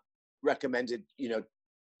 Lana recommended,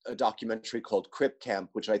 a documentary called Crip Camp,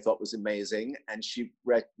 which I thought was amazing. And she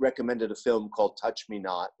recommended a film called Touch Me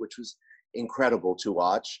Not, which was incredible to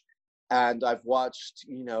watch. And I've watched,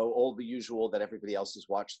 all the usual that everybody else has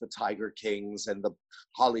watched, the Tiger Kings and the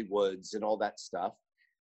Hollywoods and all that stuff.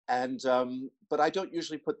 And, but I don't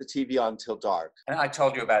usually put the TV on till dark. And I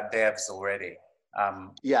told you about Devs already.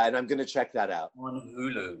 Yeah, and I'm going to check that out. On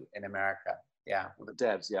Hulu in America. Yeah. The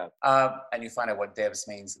Devs, yeah. And you find out what Devs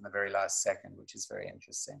means in the very last second, which is very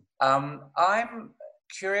interesting. I'm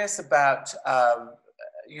curious about,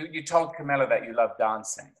 you told Camilla that you love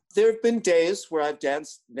dancing. There have been days where I've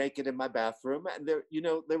danced naked in my bathroom. And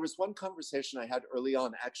there was one conversation I had early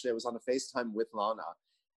on. Actually, I was on a FaceTime with Lana.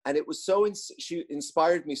 And it was she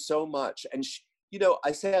inspired me so much. And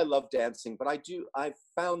I say I love dancing, but I've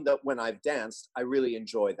found that when I've danced, I really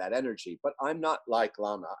enjoy that energy. But I'm not like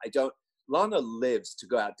Lana. Lana lives to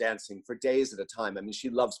go out dancing for days at a time. I mean, she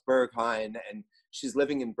loves Berghain, and she's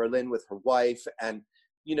living in Berlin with her wife. And,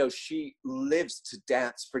 she lives to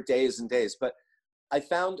dance for days and days. But I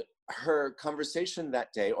found her conversation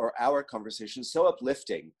that day, or our conversation, so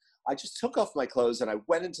uplifting. I just took off my clothes and I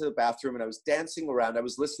went into the bathroom and I was dancing around. I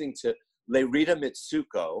was listening to Le Rita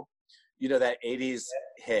Mitsuko, you know, that 80s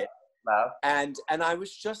hit. Wow. And I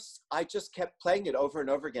just kept playing it over and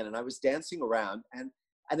over again, and I was dancing around, and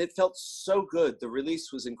it felt so good. The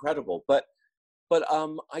release was incredible. But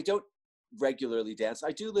I don't regularly dance.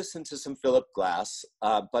 I do listen to some Philip Glass,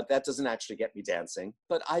 but that doesn't actually get me dancing.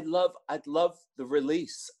 But I'd love the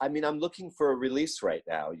release. I mean, I'm looking for a release right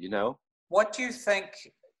now, you know? What do you think,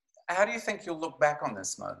 how do you think you'll look back on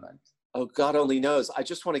this moment? Oh, God only knows. I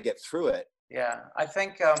just want to get through it. Yeah, I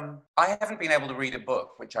think I haven't been able to read a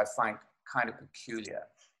book, which I find kind of peculiar.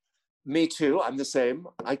 Me too. I'm the same.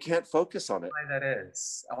 I can't focus on it. Why that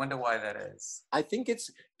is? I wonder why that is. I think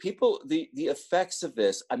it's people, the effects of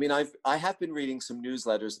this. I mean, I have been reading some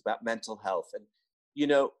newsletters about mental health, and you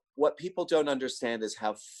know what people don't understand is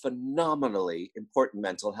how phenomenally important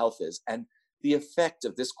mental health is, and the effect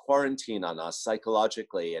of this quarantine on us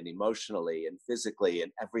psychologically and emotionally and physically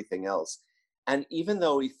and everything else. And even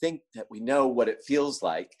though we think that we know what it feels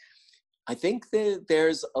like, I think that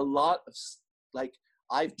there's a lot of, like,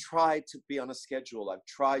 I've tried to be on a schedule. I've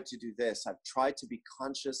tried to do this. I've tried to be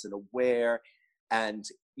conscious and aware and,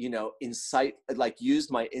 you know,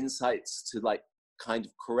 use my insights to like kind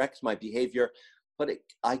of correct my behavior. But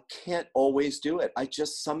I can't always do it. I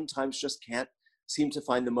just sometimes just can't seem to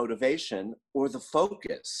find the motivation or the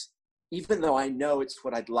focus, even though I know it's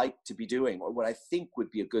what I'd like to be doing or what I think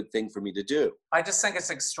would be a good thing for me to do. I just think it's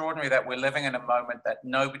extraordinary that we're living in a moment that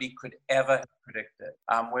nobody could ever have predicted.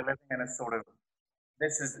 We're living in a sort of,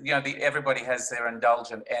 this is, you know, everybody has their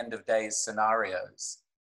indulgent end of days scenarios.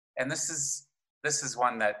 And this is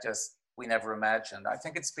one that just, we never imagined. I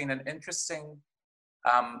think it's been an interesting,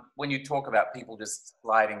 when you talk about people just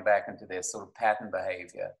sliding back into their sort of pattern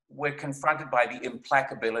behavior, we're confronted by the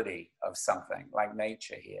implacability of something like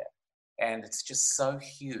nature here. And it's just so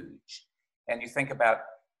huge. And you think about,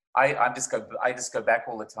 I just go back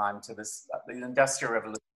all the time to this, the Industrial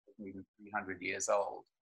Revolution is even 300 years old.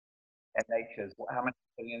 And nature's how many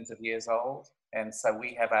billions of years old? And so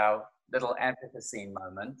we have our little Anthropocene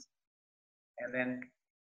moment. And then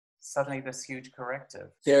suddenly this huge corrective.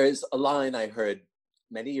 There is a line I heard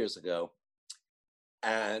many years ago,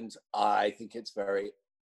 and I think it's very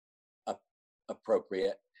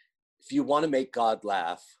appropriate. If you want to make God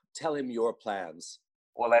laugh, tell him your plans.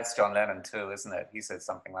 Well, that's John Lennon too, isn't it? He said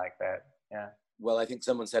something like that. Yeah. Well, I think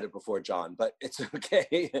someone said it before John, but it's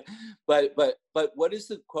okay. but what is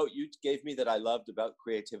the quote you gave me that I loved about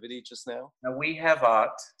creativity just now? Now, we have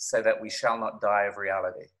art so that we shall not die of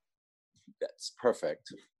reality. That's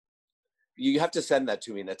perfect. You have to send that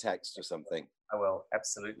to me in a text or something. I will,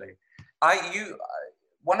 absolutely.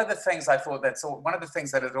 One of the things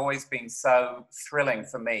that has always been so thrilling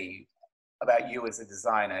for me about you as a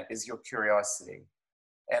designer is your curiosity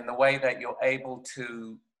and the way that you're able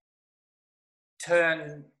to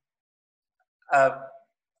turn a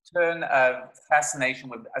fascination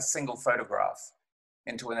with a single photograph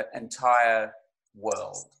into an entire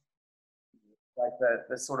world. Like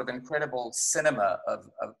the sort of incredible cinema of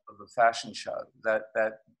a fashion show that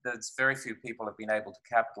there's very few people have been able to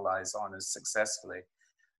capitalize on as successfully.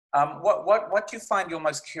 What do you find you're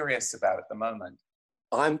most curious about at the moment?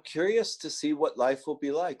 I'm curious to see what life will be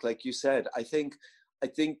like you said. I think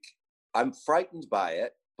I'm frightened by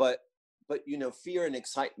it, but you know, fear and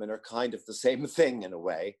excitement are kind of the same thing in a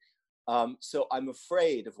way. So I'm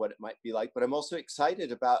afraid of what it might be like, but I'm also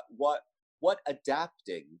excited about what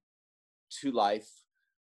adapting to life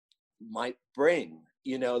might bring,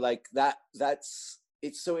 you know, like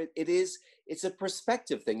it's a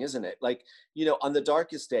perspective thing, isn't it? Like, you know, on the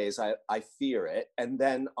darkest days, I fear it. And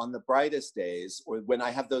then on the brightest days, or when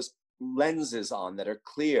I have those lenses on that are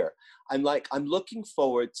clear, I'm looking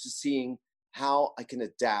forward to seeing how I can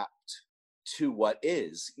adapt to what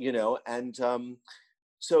is, you know, and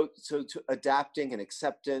so to adapting and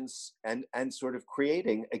acceptance and sort of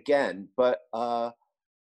creating again. But I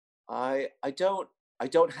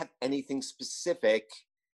don't have anything specific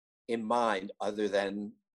in mind other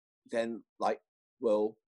than like,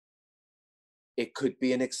 well, it could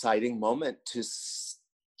be an exciting moment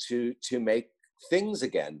to make things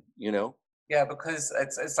again, you know? Yeah, because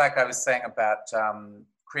it's like I was saying about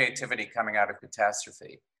creativity coming out of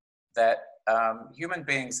catastrophe, that human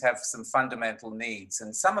beings have some fundamental needs,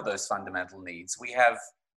 and some of those fundamental needs we have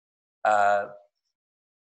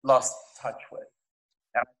lost touch with.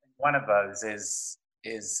 And I think one of those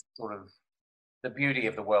is sort of the beauty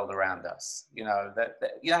of the world around us. You know,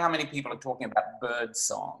 you know how many people are talking about bird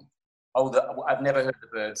song? Oh, I've never heard the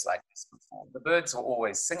birds like this before. The birds were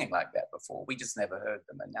always singing like that before. We just never heard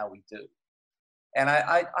them, and now we do. And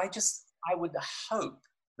I would hope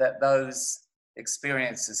that those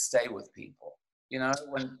experiences stay with people. You know,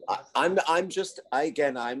 when I'm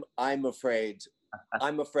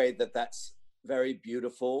afraid that that's very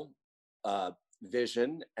beautiful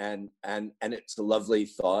vision, and it's a lovely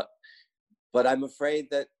thought, but I'm afraid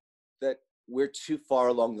that we're too far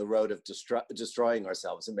along the road of destroying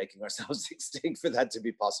ourselves and making ourselves extinct for that to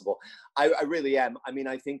be possible. I really am. I mean,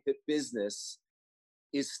 I think that business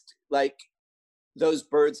is like, those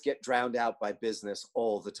birds get drowned out by business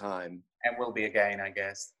all the time. And will be again, I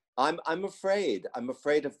guess. I'm afraid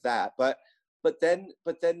of that. But then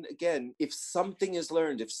again, if something is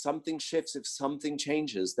learned, if something shifts, if something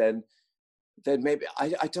changes, then maybe,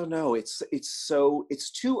 I don't know.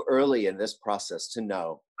 It's too early in this process to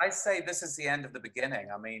know. I say this is the end of the beginning.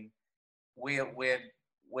 I mean, we're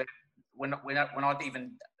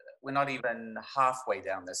not even halfway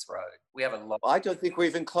down this road. We have a lot. I don't think we're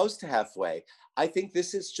even close to halfway. I think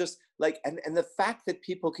this is just like, and the fact that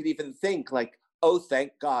people could even think like, oh,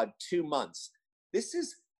 thank God, 2 months. This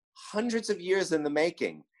is hundreds of years in the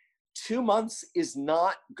making. 2 months is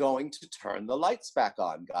not going to turn the lights back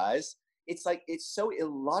on, guys. It's like, it's so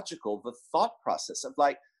illogical, the thought process of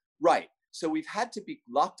like, right, so we've had to be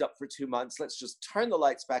locked up for 2 months. Let's just turn the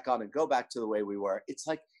lights back on and go back to the way we were. It's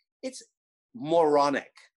like, it's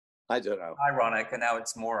moronic. I don't know. Ironic, and now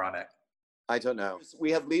it's moronic. I don't know.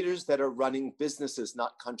 We have leaders that are running businesses,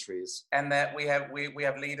 not countries. And that we have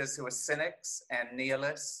leaders who are cynics and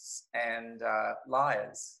nihilists and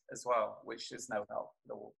liars as well, which is no help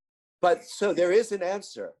at all. But so there is an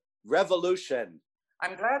answer. Revolution.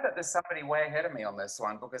 I'm glad that there's somebody way ahead of me on this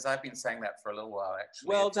one, because I've been saying that for a little while, actually.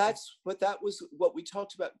 Well, that was what we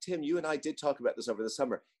talked about. Tim, you and I did talk about this over the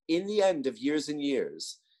summer. In the end of Years and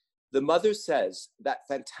Years, the mother says that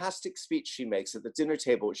fantastic speech she makes at the dinner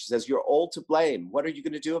table. She says, you're all to blame. What are you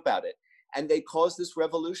going to do about it? And they cause this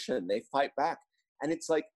revolution. They fight back. And it's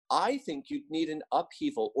like, I think you'd need an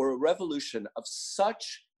upheaval or a revolution of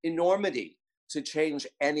such enormity to change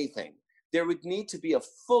anything. There would need to be a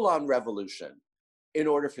full-on revolution in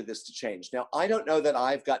order for this to change. Now, I don't know that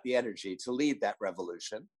I've got the energy to lead that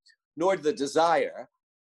revolution, nor the desire,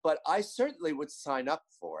 but I certainly would sign up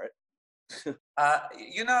for it.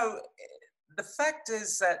 You know, the fact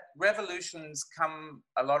is that revolutions come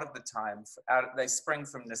a lot of the time they spring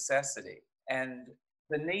from necessity, and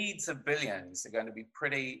the needs of billions are going to be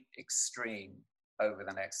pretty extreme over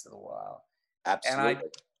the next little while. Absolutely.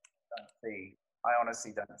 And I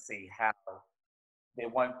honestly don't see how there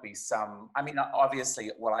won't be some. I mean, obviously,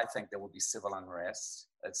 well, I think there will be civil unrest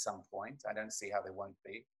at some point. I don't see how there won't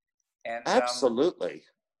be. And absolutely.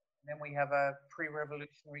 Then we have a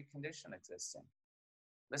pre-revolutionary condition existing.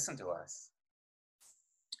 Listen to us.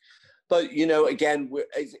 But, you know, again,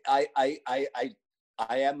 I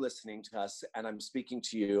am listening to us, and I'm speaking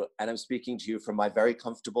to you, and I'm speaking to you from my very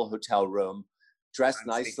comfortable hotel room, dressed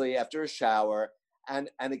nicely after a shower. And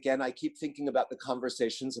again, I keep thinking about the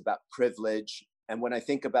conversations about privilege. And when I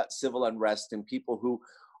think about civil unrest and people who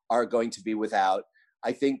are going to be without,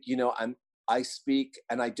 I think, you know, I speak,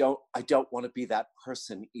 and I don't want to be that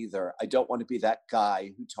person either. I don't want to be that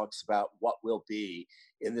guy who talks about what will be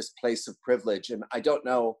in this place of privilege. And I don't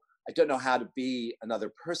know how to be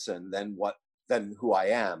another person than who I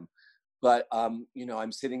am. But, you know,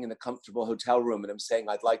 I'm sitting in a comfortable hotel room and I'm saying,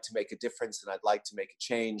 I'd like to make a difference, and I'd like to make a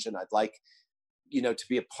change, and I'd like, you know, to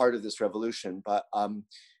be a part of this revolution. But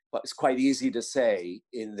it's quite easy to say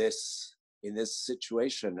in this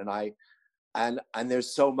situation. And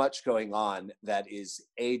there's so much going on that is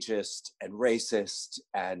ageist and racist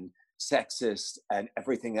and sexist and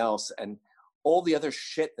everything else, and all the other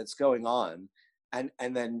shit that's going on, and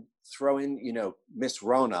then throw in, you know, Miss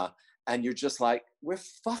Rona, and you're just like, we're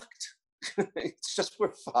fucked. It's just,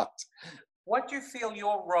 we're fucked. What do you feel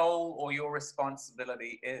your role or your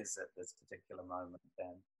responsibility is at this particular moment,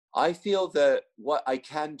 then? I feel that what I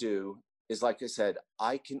can do is, like I said,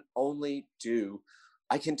 I can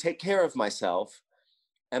take care of myself.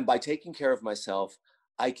 And by taking care of myself,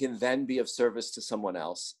 I can then be of service to someone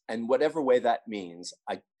else. And whatever way that means,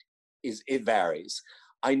 it varies.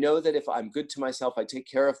 I know that if I'm good to myself, I take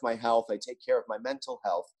care of my health, I take care of my mental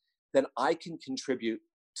health, then I can contribute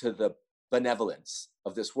to the benevolence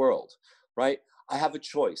of this world, right? I have a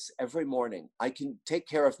choice every morning. I can take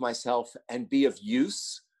care of myself and be of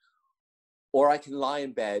use, or I can lie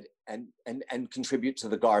in bed and contribute to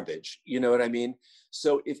the garbage. You know what I mean?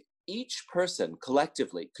 So if each person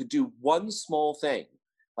collectively could do one small thing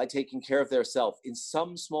by taking care of their self in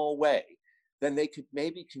some small way, then they could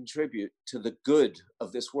maybe contribute to the good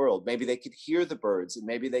of this world. Maybe they could hear the birds, and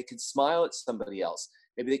maybe they could smile at somebody else.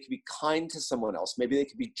 Maybe they could be kind to someone else. Maybe they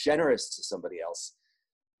could be generous to somebody else.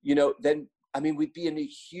 Then, I mean, we'd be in a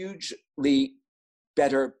hugely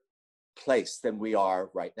better place than we are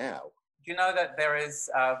right now. You know that there is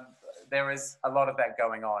a lot of that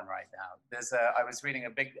going on right now. I was reading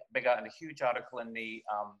a huge article in the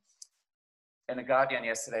Guardian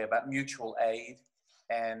yesterday about mutual aid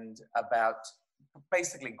and about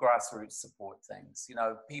basically grassroots support things.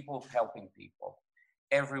 People helping people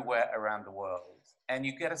everywhere around the world, and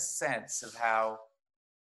you get a sense of how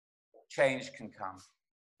change can come.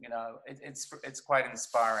 It's quite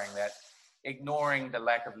inspiring that, ignoring the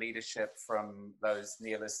lack of leadership from those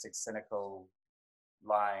nihilistic, cynical,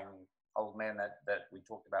 lying old men that we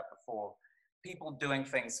talked about before, people doing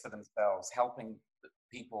things for themselves, helping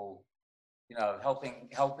people,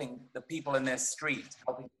 helping the people in their street,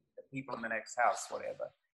 helping the people in the next house,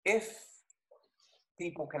 whatever. If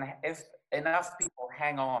enough people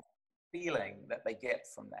hang on feeling that they get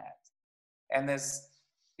from that, and there's,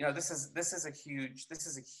 this is a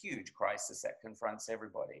huge crisis that confronts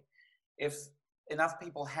everybody. If enough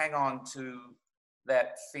people hang on to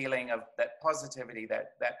that feeling of that positivity,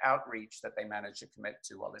 that outreach that they managed to commit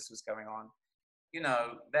to while this was going on,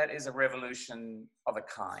 that is a revolution of a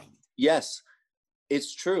kind. Yes,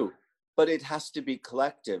 it's true, but it has to be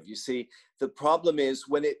collective. You see, the problem is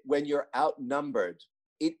when you're outnumbered,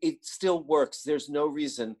 it still works. There's no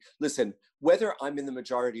reason. Listen, whether I'm in the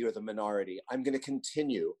majority or the minority, I'm going to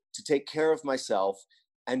continue to take care of myself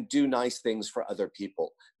and do nice things for other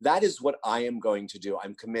people. That is what I am going to do.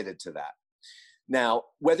 I'm committed to that. Now,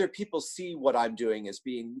 whether people see what I'm doing as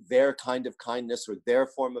being their kind of kindness or their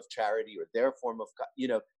form of charity or their form of,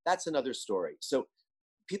 that's another story. So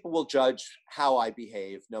people will judge how I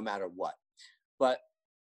behave no matter what.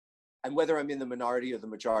 And whether I'm in the minority or the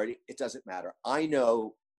majority, it doesn't matter. I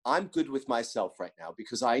know I'm good with myself right now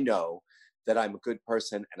because I know that I'm a good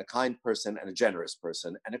person and a kind person and a generous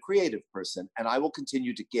person and a creative person, and I will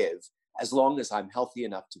continue to give as long as I'm healthy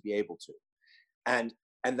enough to be able to. And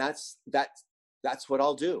that's what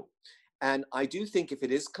I'll do. And I do think if it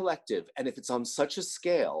is collective and if it's on such a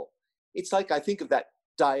scale, it's like I think of that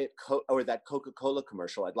that Coca-Cola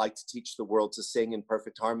commercial, I'd like to teach the world to sing in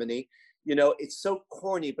perfect harmony. It's so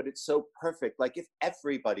corny, but it's so perfect. Like if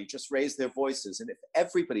everybody just raised their voices and if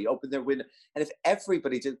everybody opened their window and if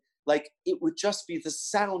everybody did, like it would just be, the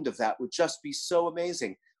sound of that would just be so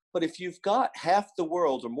amazing. But if you've got half the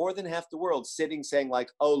world or more than half the world sitting saying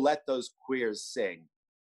like, oh, let those queers sing,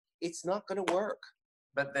 it's not going to work.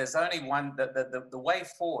 But there's only one, the way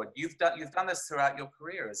forward. You've done this throughout your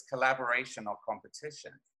career, is collaboration or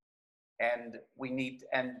competition. And we need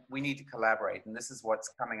to collaborate. And this is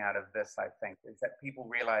what's coming out of this, I think, is that people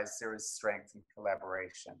realize there is strength in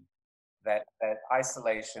collaboration. That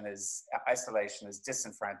isolation is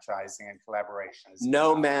disenfranchising, and collaboration is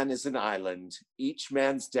no man is an island. Each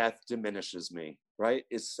man's death diminishes me, right?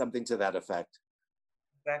 Is something to that effect.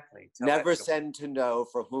 Exactly. Never send to know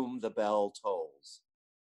for whom the bell tolls.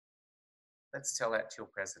 Let's tell that to your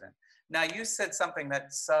president. Now, you said something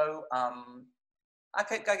that so I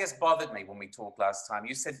guess bothered me when we talked last time.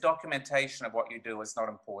 You said documentation of what you do is not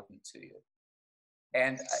important to you.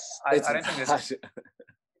 And I don't think there's...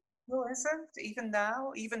 Well, isn't? Even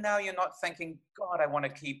now you're not thinking, God, I want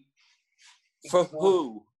to keep... For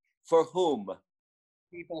who? For whom?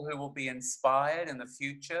 People who will be inspired in the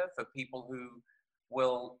future, for people who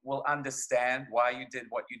will understand why you did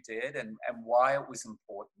what you did and why it was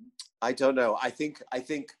important. I don't know. I think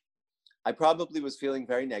I probably was feeling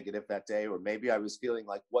very negative that day, or maybe I was feeling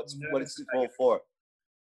like, what is it all for?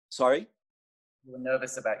 Sorry? You were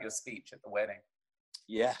nervous about your speech at the wedding.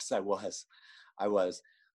 Yes, I was.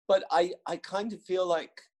 But I kind of feel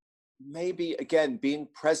like maybe, again, being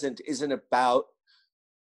present isn't about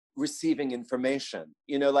receiving information,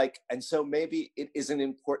 and so maybe it isn't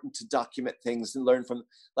important to document things and learn from,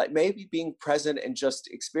 like maybe being present and just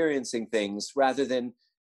experiencing things rather than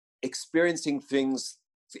experiencing things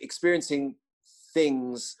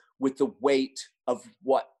with the weight of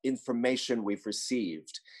what information we've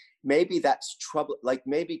received. Maybe that's trouble, like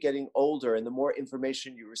maybe getting older and the more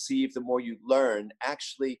information you receive, the more you learn,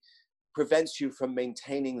 actually prevents you from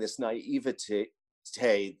maintaining this naivete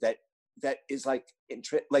that is like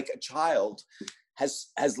a child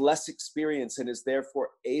has less experience and is therefore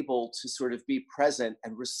able to sort of be present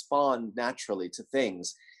and respond naturally to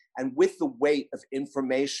things. And with the weight of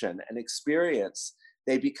information and experience,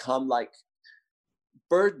 they become like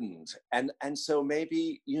burdened. And so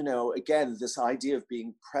maybe, again, this idea of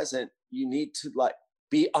being present, you need to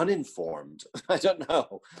be uninformed. I don't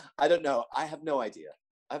know. I have no idea.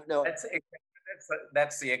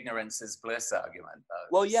 That's the ignorance is bliss argument, though.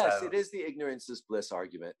 Well, yes, it is the ignorance is bliss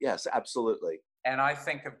argument. Yes, absolutely. And I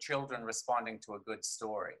think of children responding to a good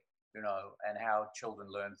story, and how children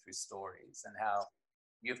learn through stories, and how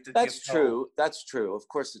you have to. That's true. That's true. Of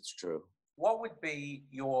course, it's true. What would be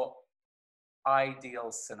your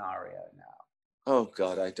ideal scenario now? Oh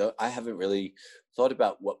God, I haven't really thought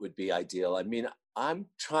about what would be ideal. I mean, I'm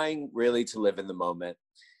trying really to live in the moment,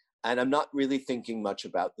 and I'm not really thinking much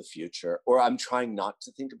about the future, or I'm trying not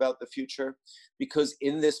to think about the future, because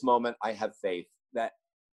in this moment I have faith that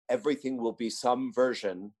everything will be some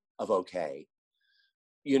version of okay,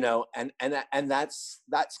 and that's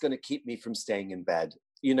going to keep me from staying in bed.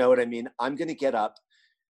 You know what I mean? I'm going to get up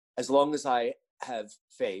as long as I have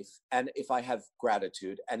faith, and if I have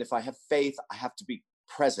gratitude, and if I have faith, I have to be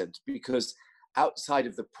present, because outside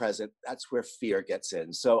of the present, that's where fear gets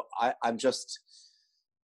in. So I'm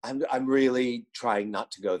really trying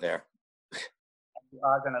not to go there. You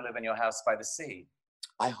are going to live in your house by the sea.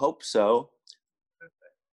 I hope so.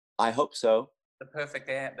 Perfect. I hope so. The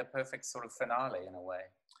perfect sort of finale in a way.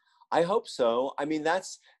 I hope so. I mean, that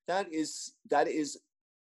is.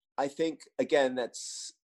 I think again,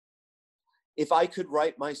 that's. If I could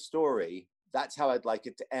write my story, that's how I'd like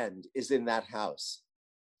it to end. Is in that house.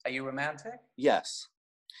 Are you romantic? Yes.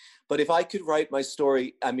 But if I could write my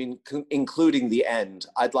story, I mean, including the end,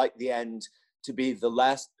 I'd like the end to be the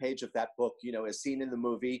last page of that book, as seen in the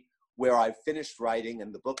movie, where I've finished writing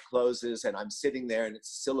and the book closes and I'm sitting there and it's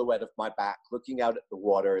a silhouette of my back looking out at the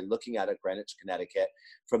water and looking out at Greenwich, Connecticut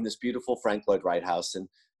from this beautiful Frank Lloyd Wright house. And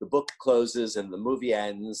the book closes and the movie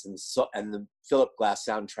ends and the Philip Glass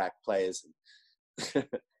soundtrack plays.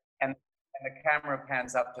 And the camera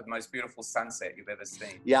pans up to the most beautiful sunset you've ever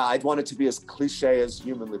seen. Yeah, I'd want it to be as cliche as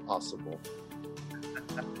humanly possible.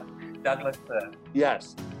 Douglas.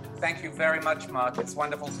 Yes. Thank you very much, Mark. It's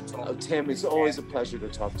wonderful to talk to you. Tim, it's always a pleasure to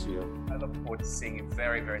talk to you. I look forward to seeing you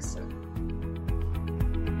very, very soon.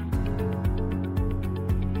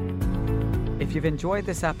 If you've enjoyed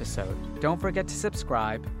this episode, don't forget to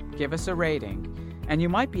subscribe, give us a rating, and you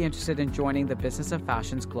might be interested in joining the Business of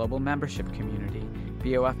Fashion's global membership community,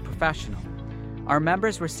 BOF Professional. Our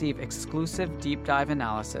members receive exclusive deep dive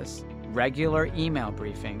analysis, regular email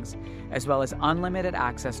briefings, as well as unlimited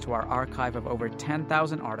access to our archive of over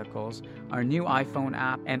 10,000 articles, our new iPhone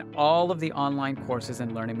app, and all of the online courses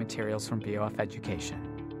and learning materials from BOF Education.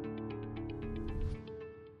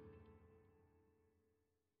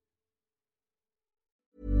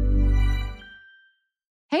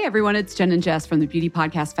 Hey everyone, it's Jen and Jess from the beauty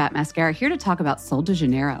podcast Fat Mascara, here to talk about Sol de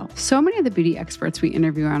Janeiro. So many of the beauty experts we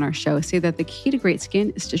interview on our show say that the key to great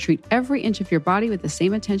skin is to treat every inch of your body with the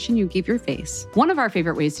same attention you give your face. One of our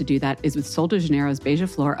favorite ways to do that is with Sol de Janeiro's Beija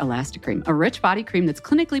Flor Elastic Cream, a rich body cream that's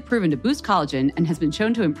clinically proven to boost collagen and has been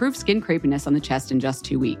shown to improve skin crepiness on the chest in just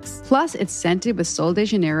 2 weeks. Plus, it's scented with Sol de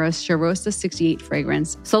Janeiro's Charosta 68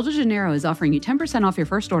 fragrance. Sol de Janeiro is offering you 10% off your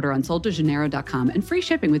first order on soldejaneiro.com and free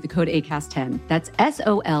shipping with the code ACAST10. That's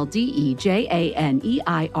SOLDEJANEIRO,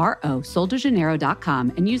 soldejaneiro,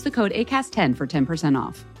 soldejaneiro.com, and use the code ACAST10 for 10%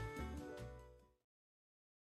 off.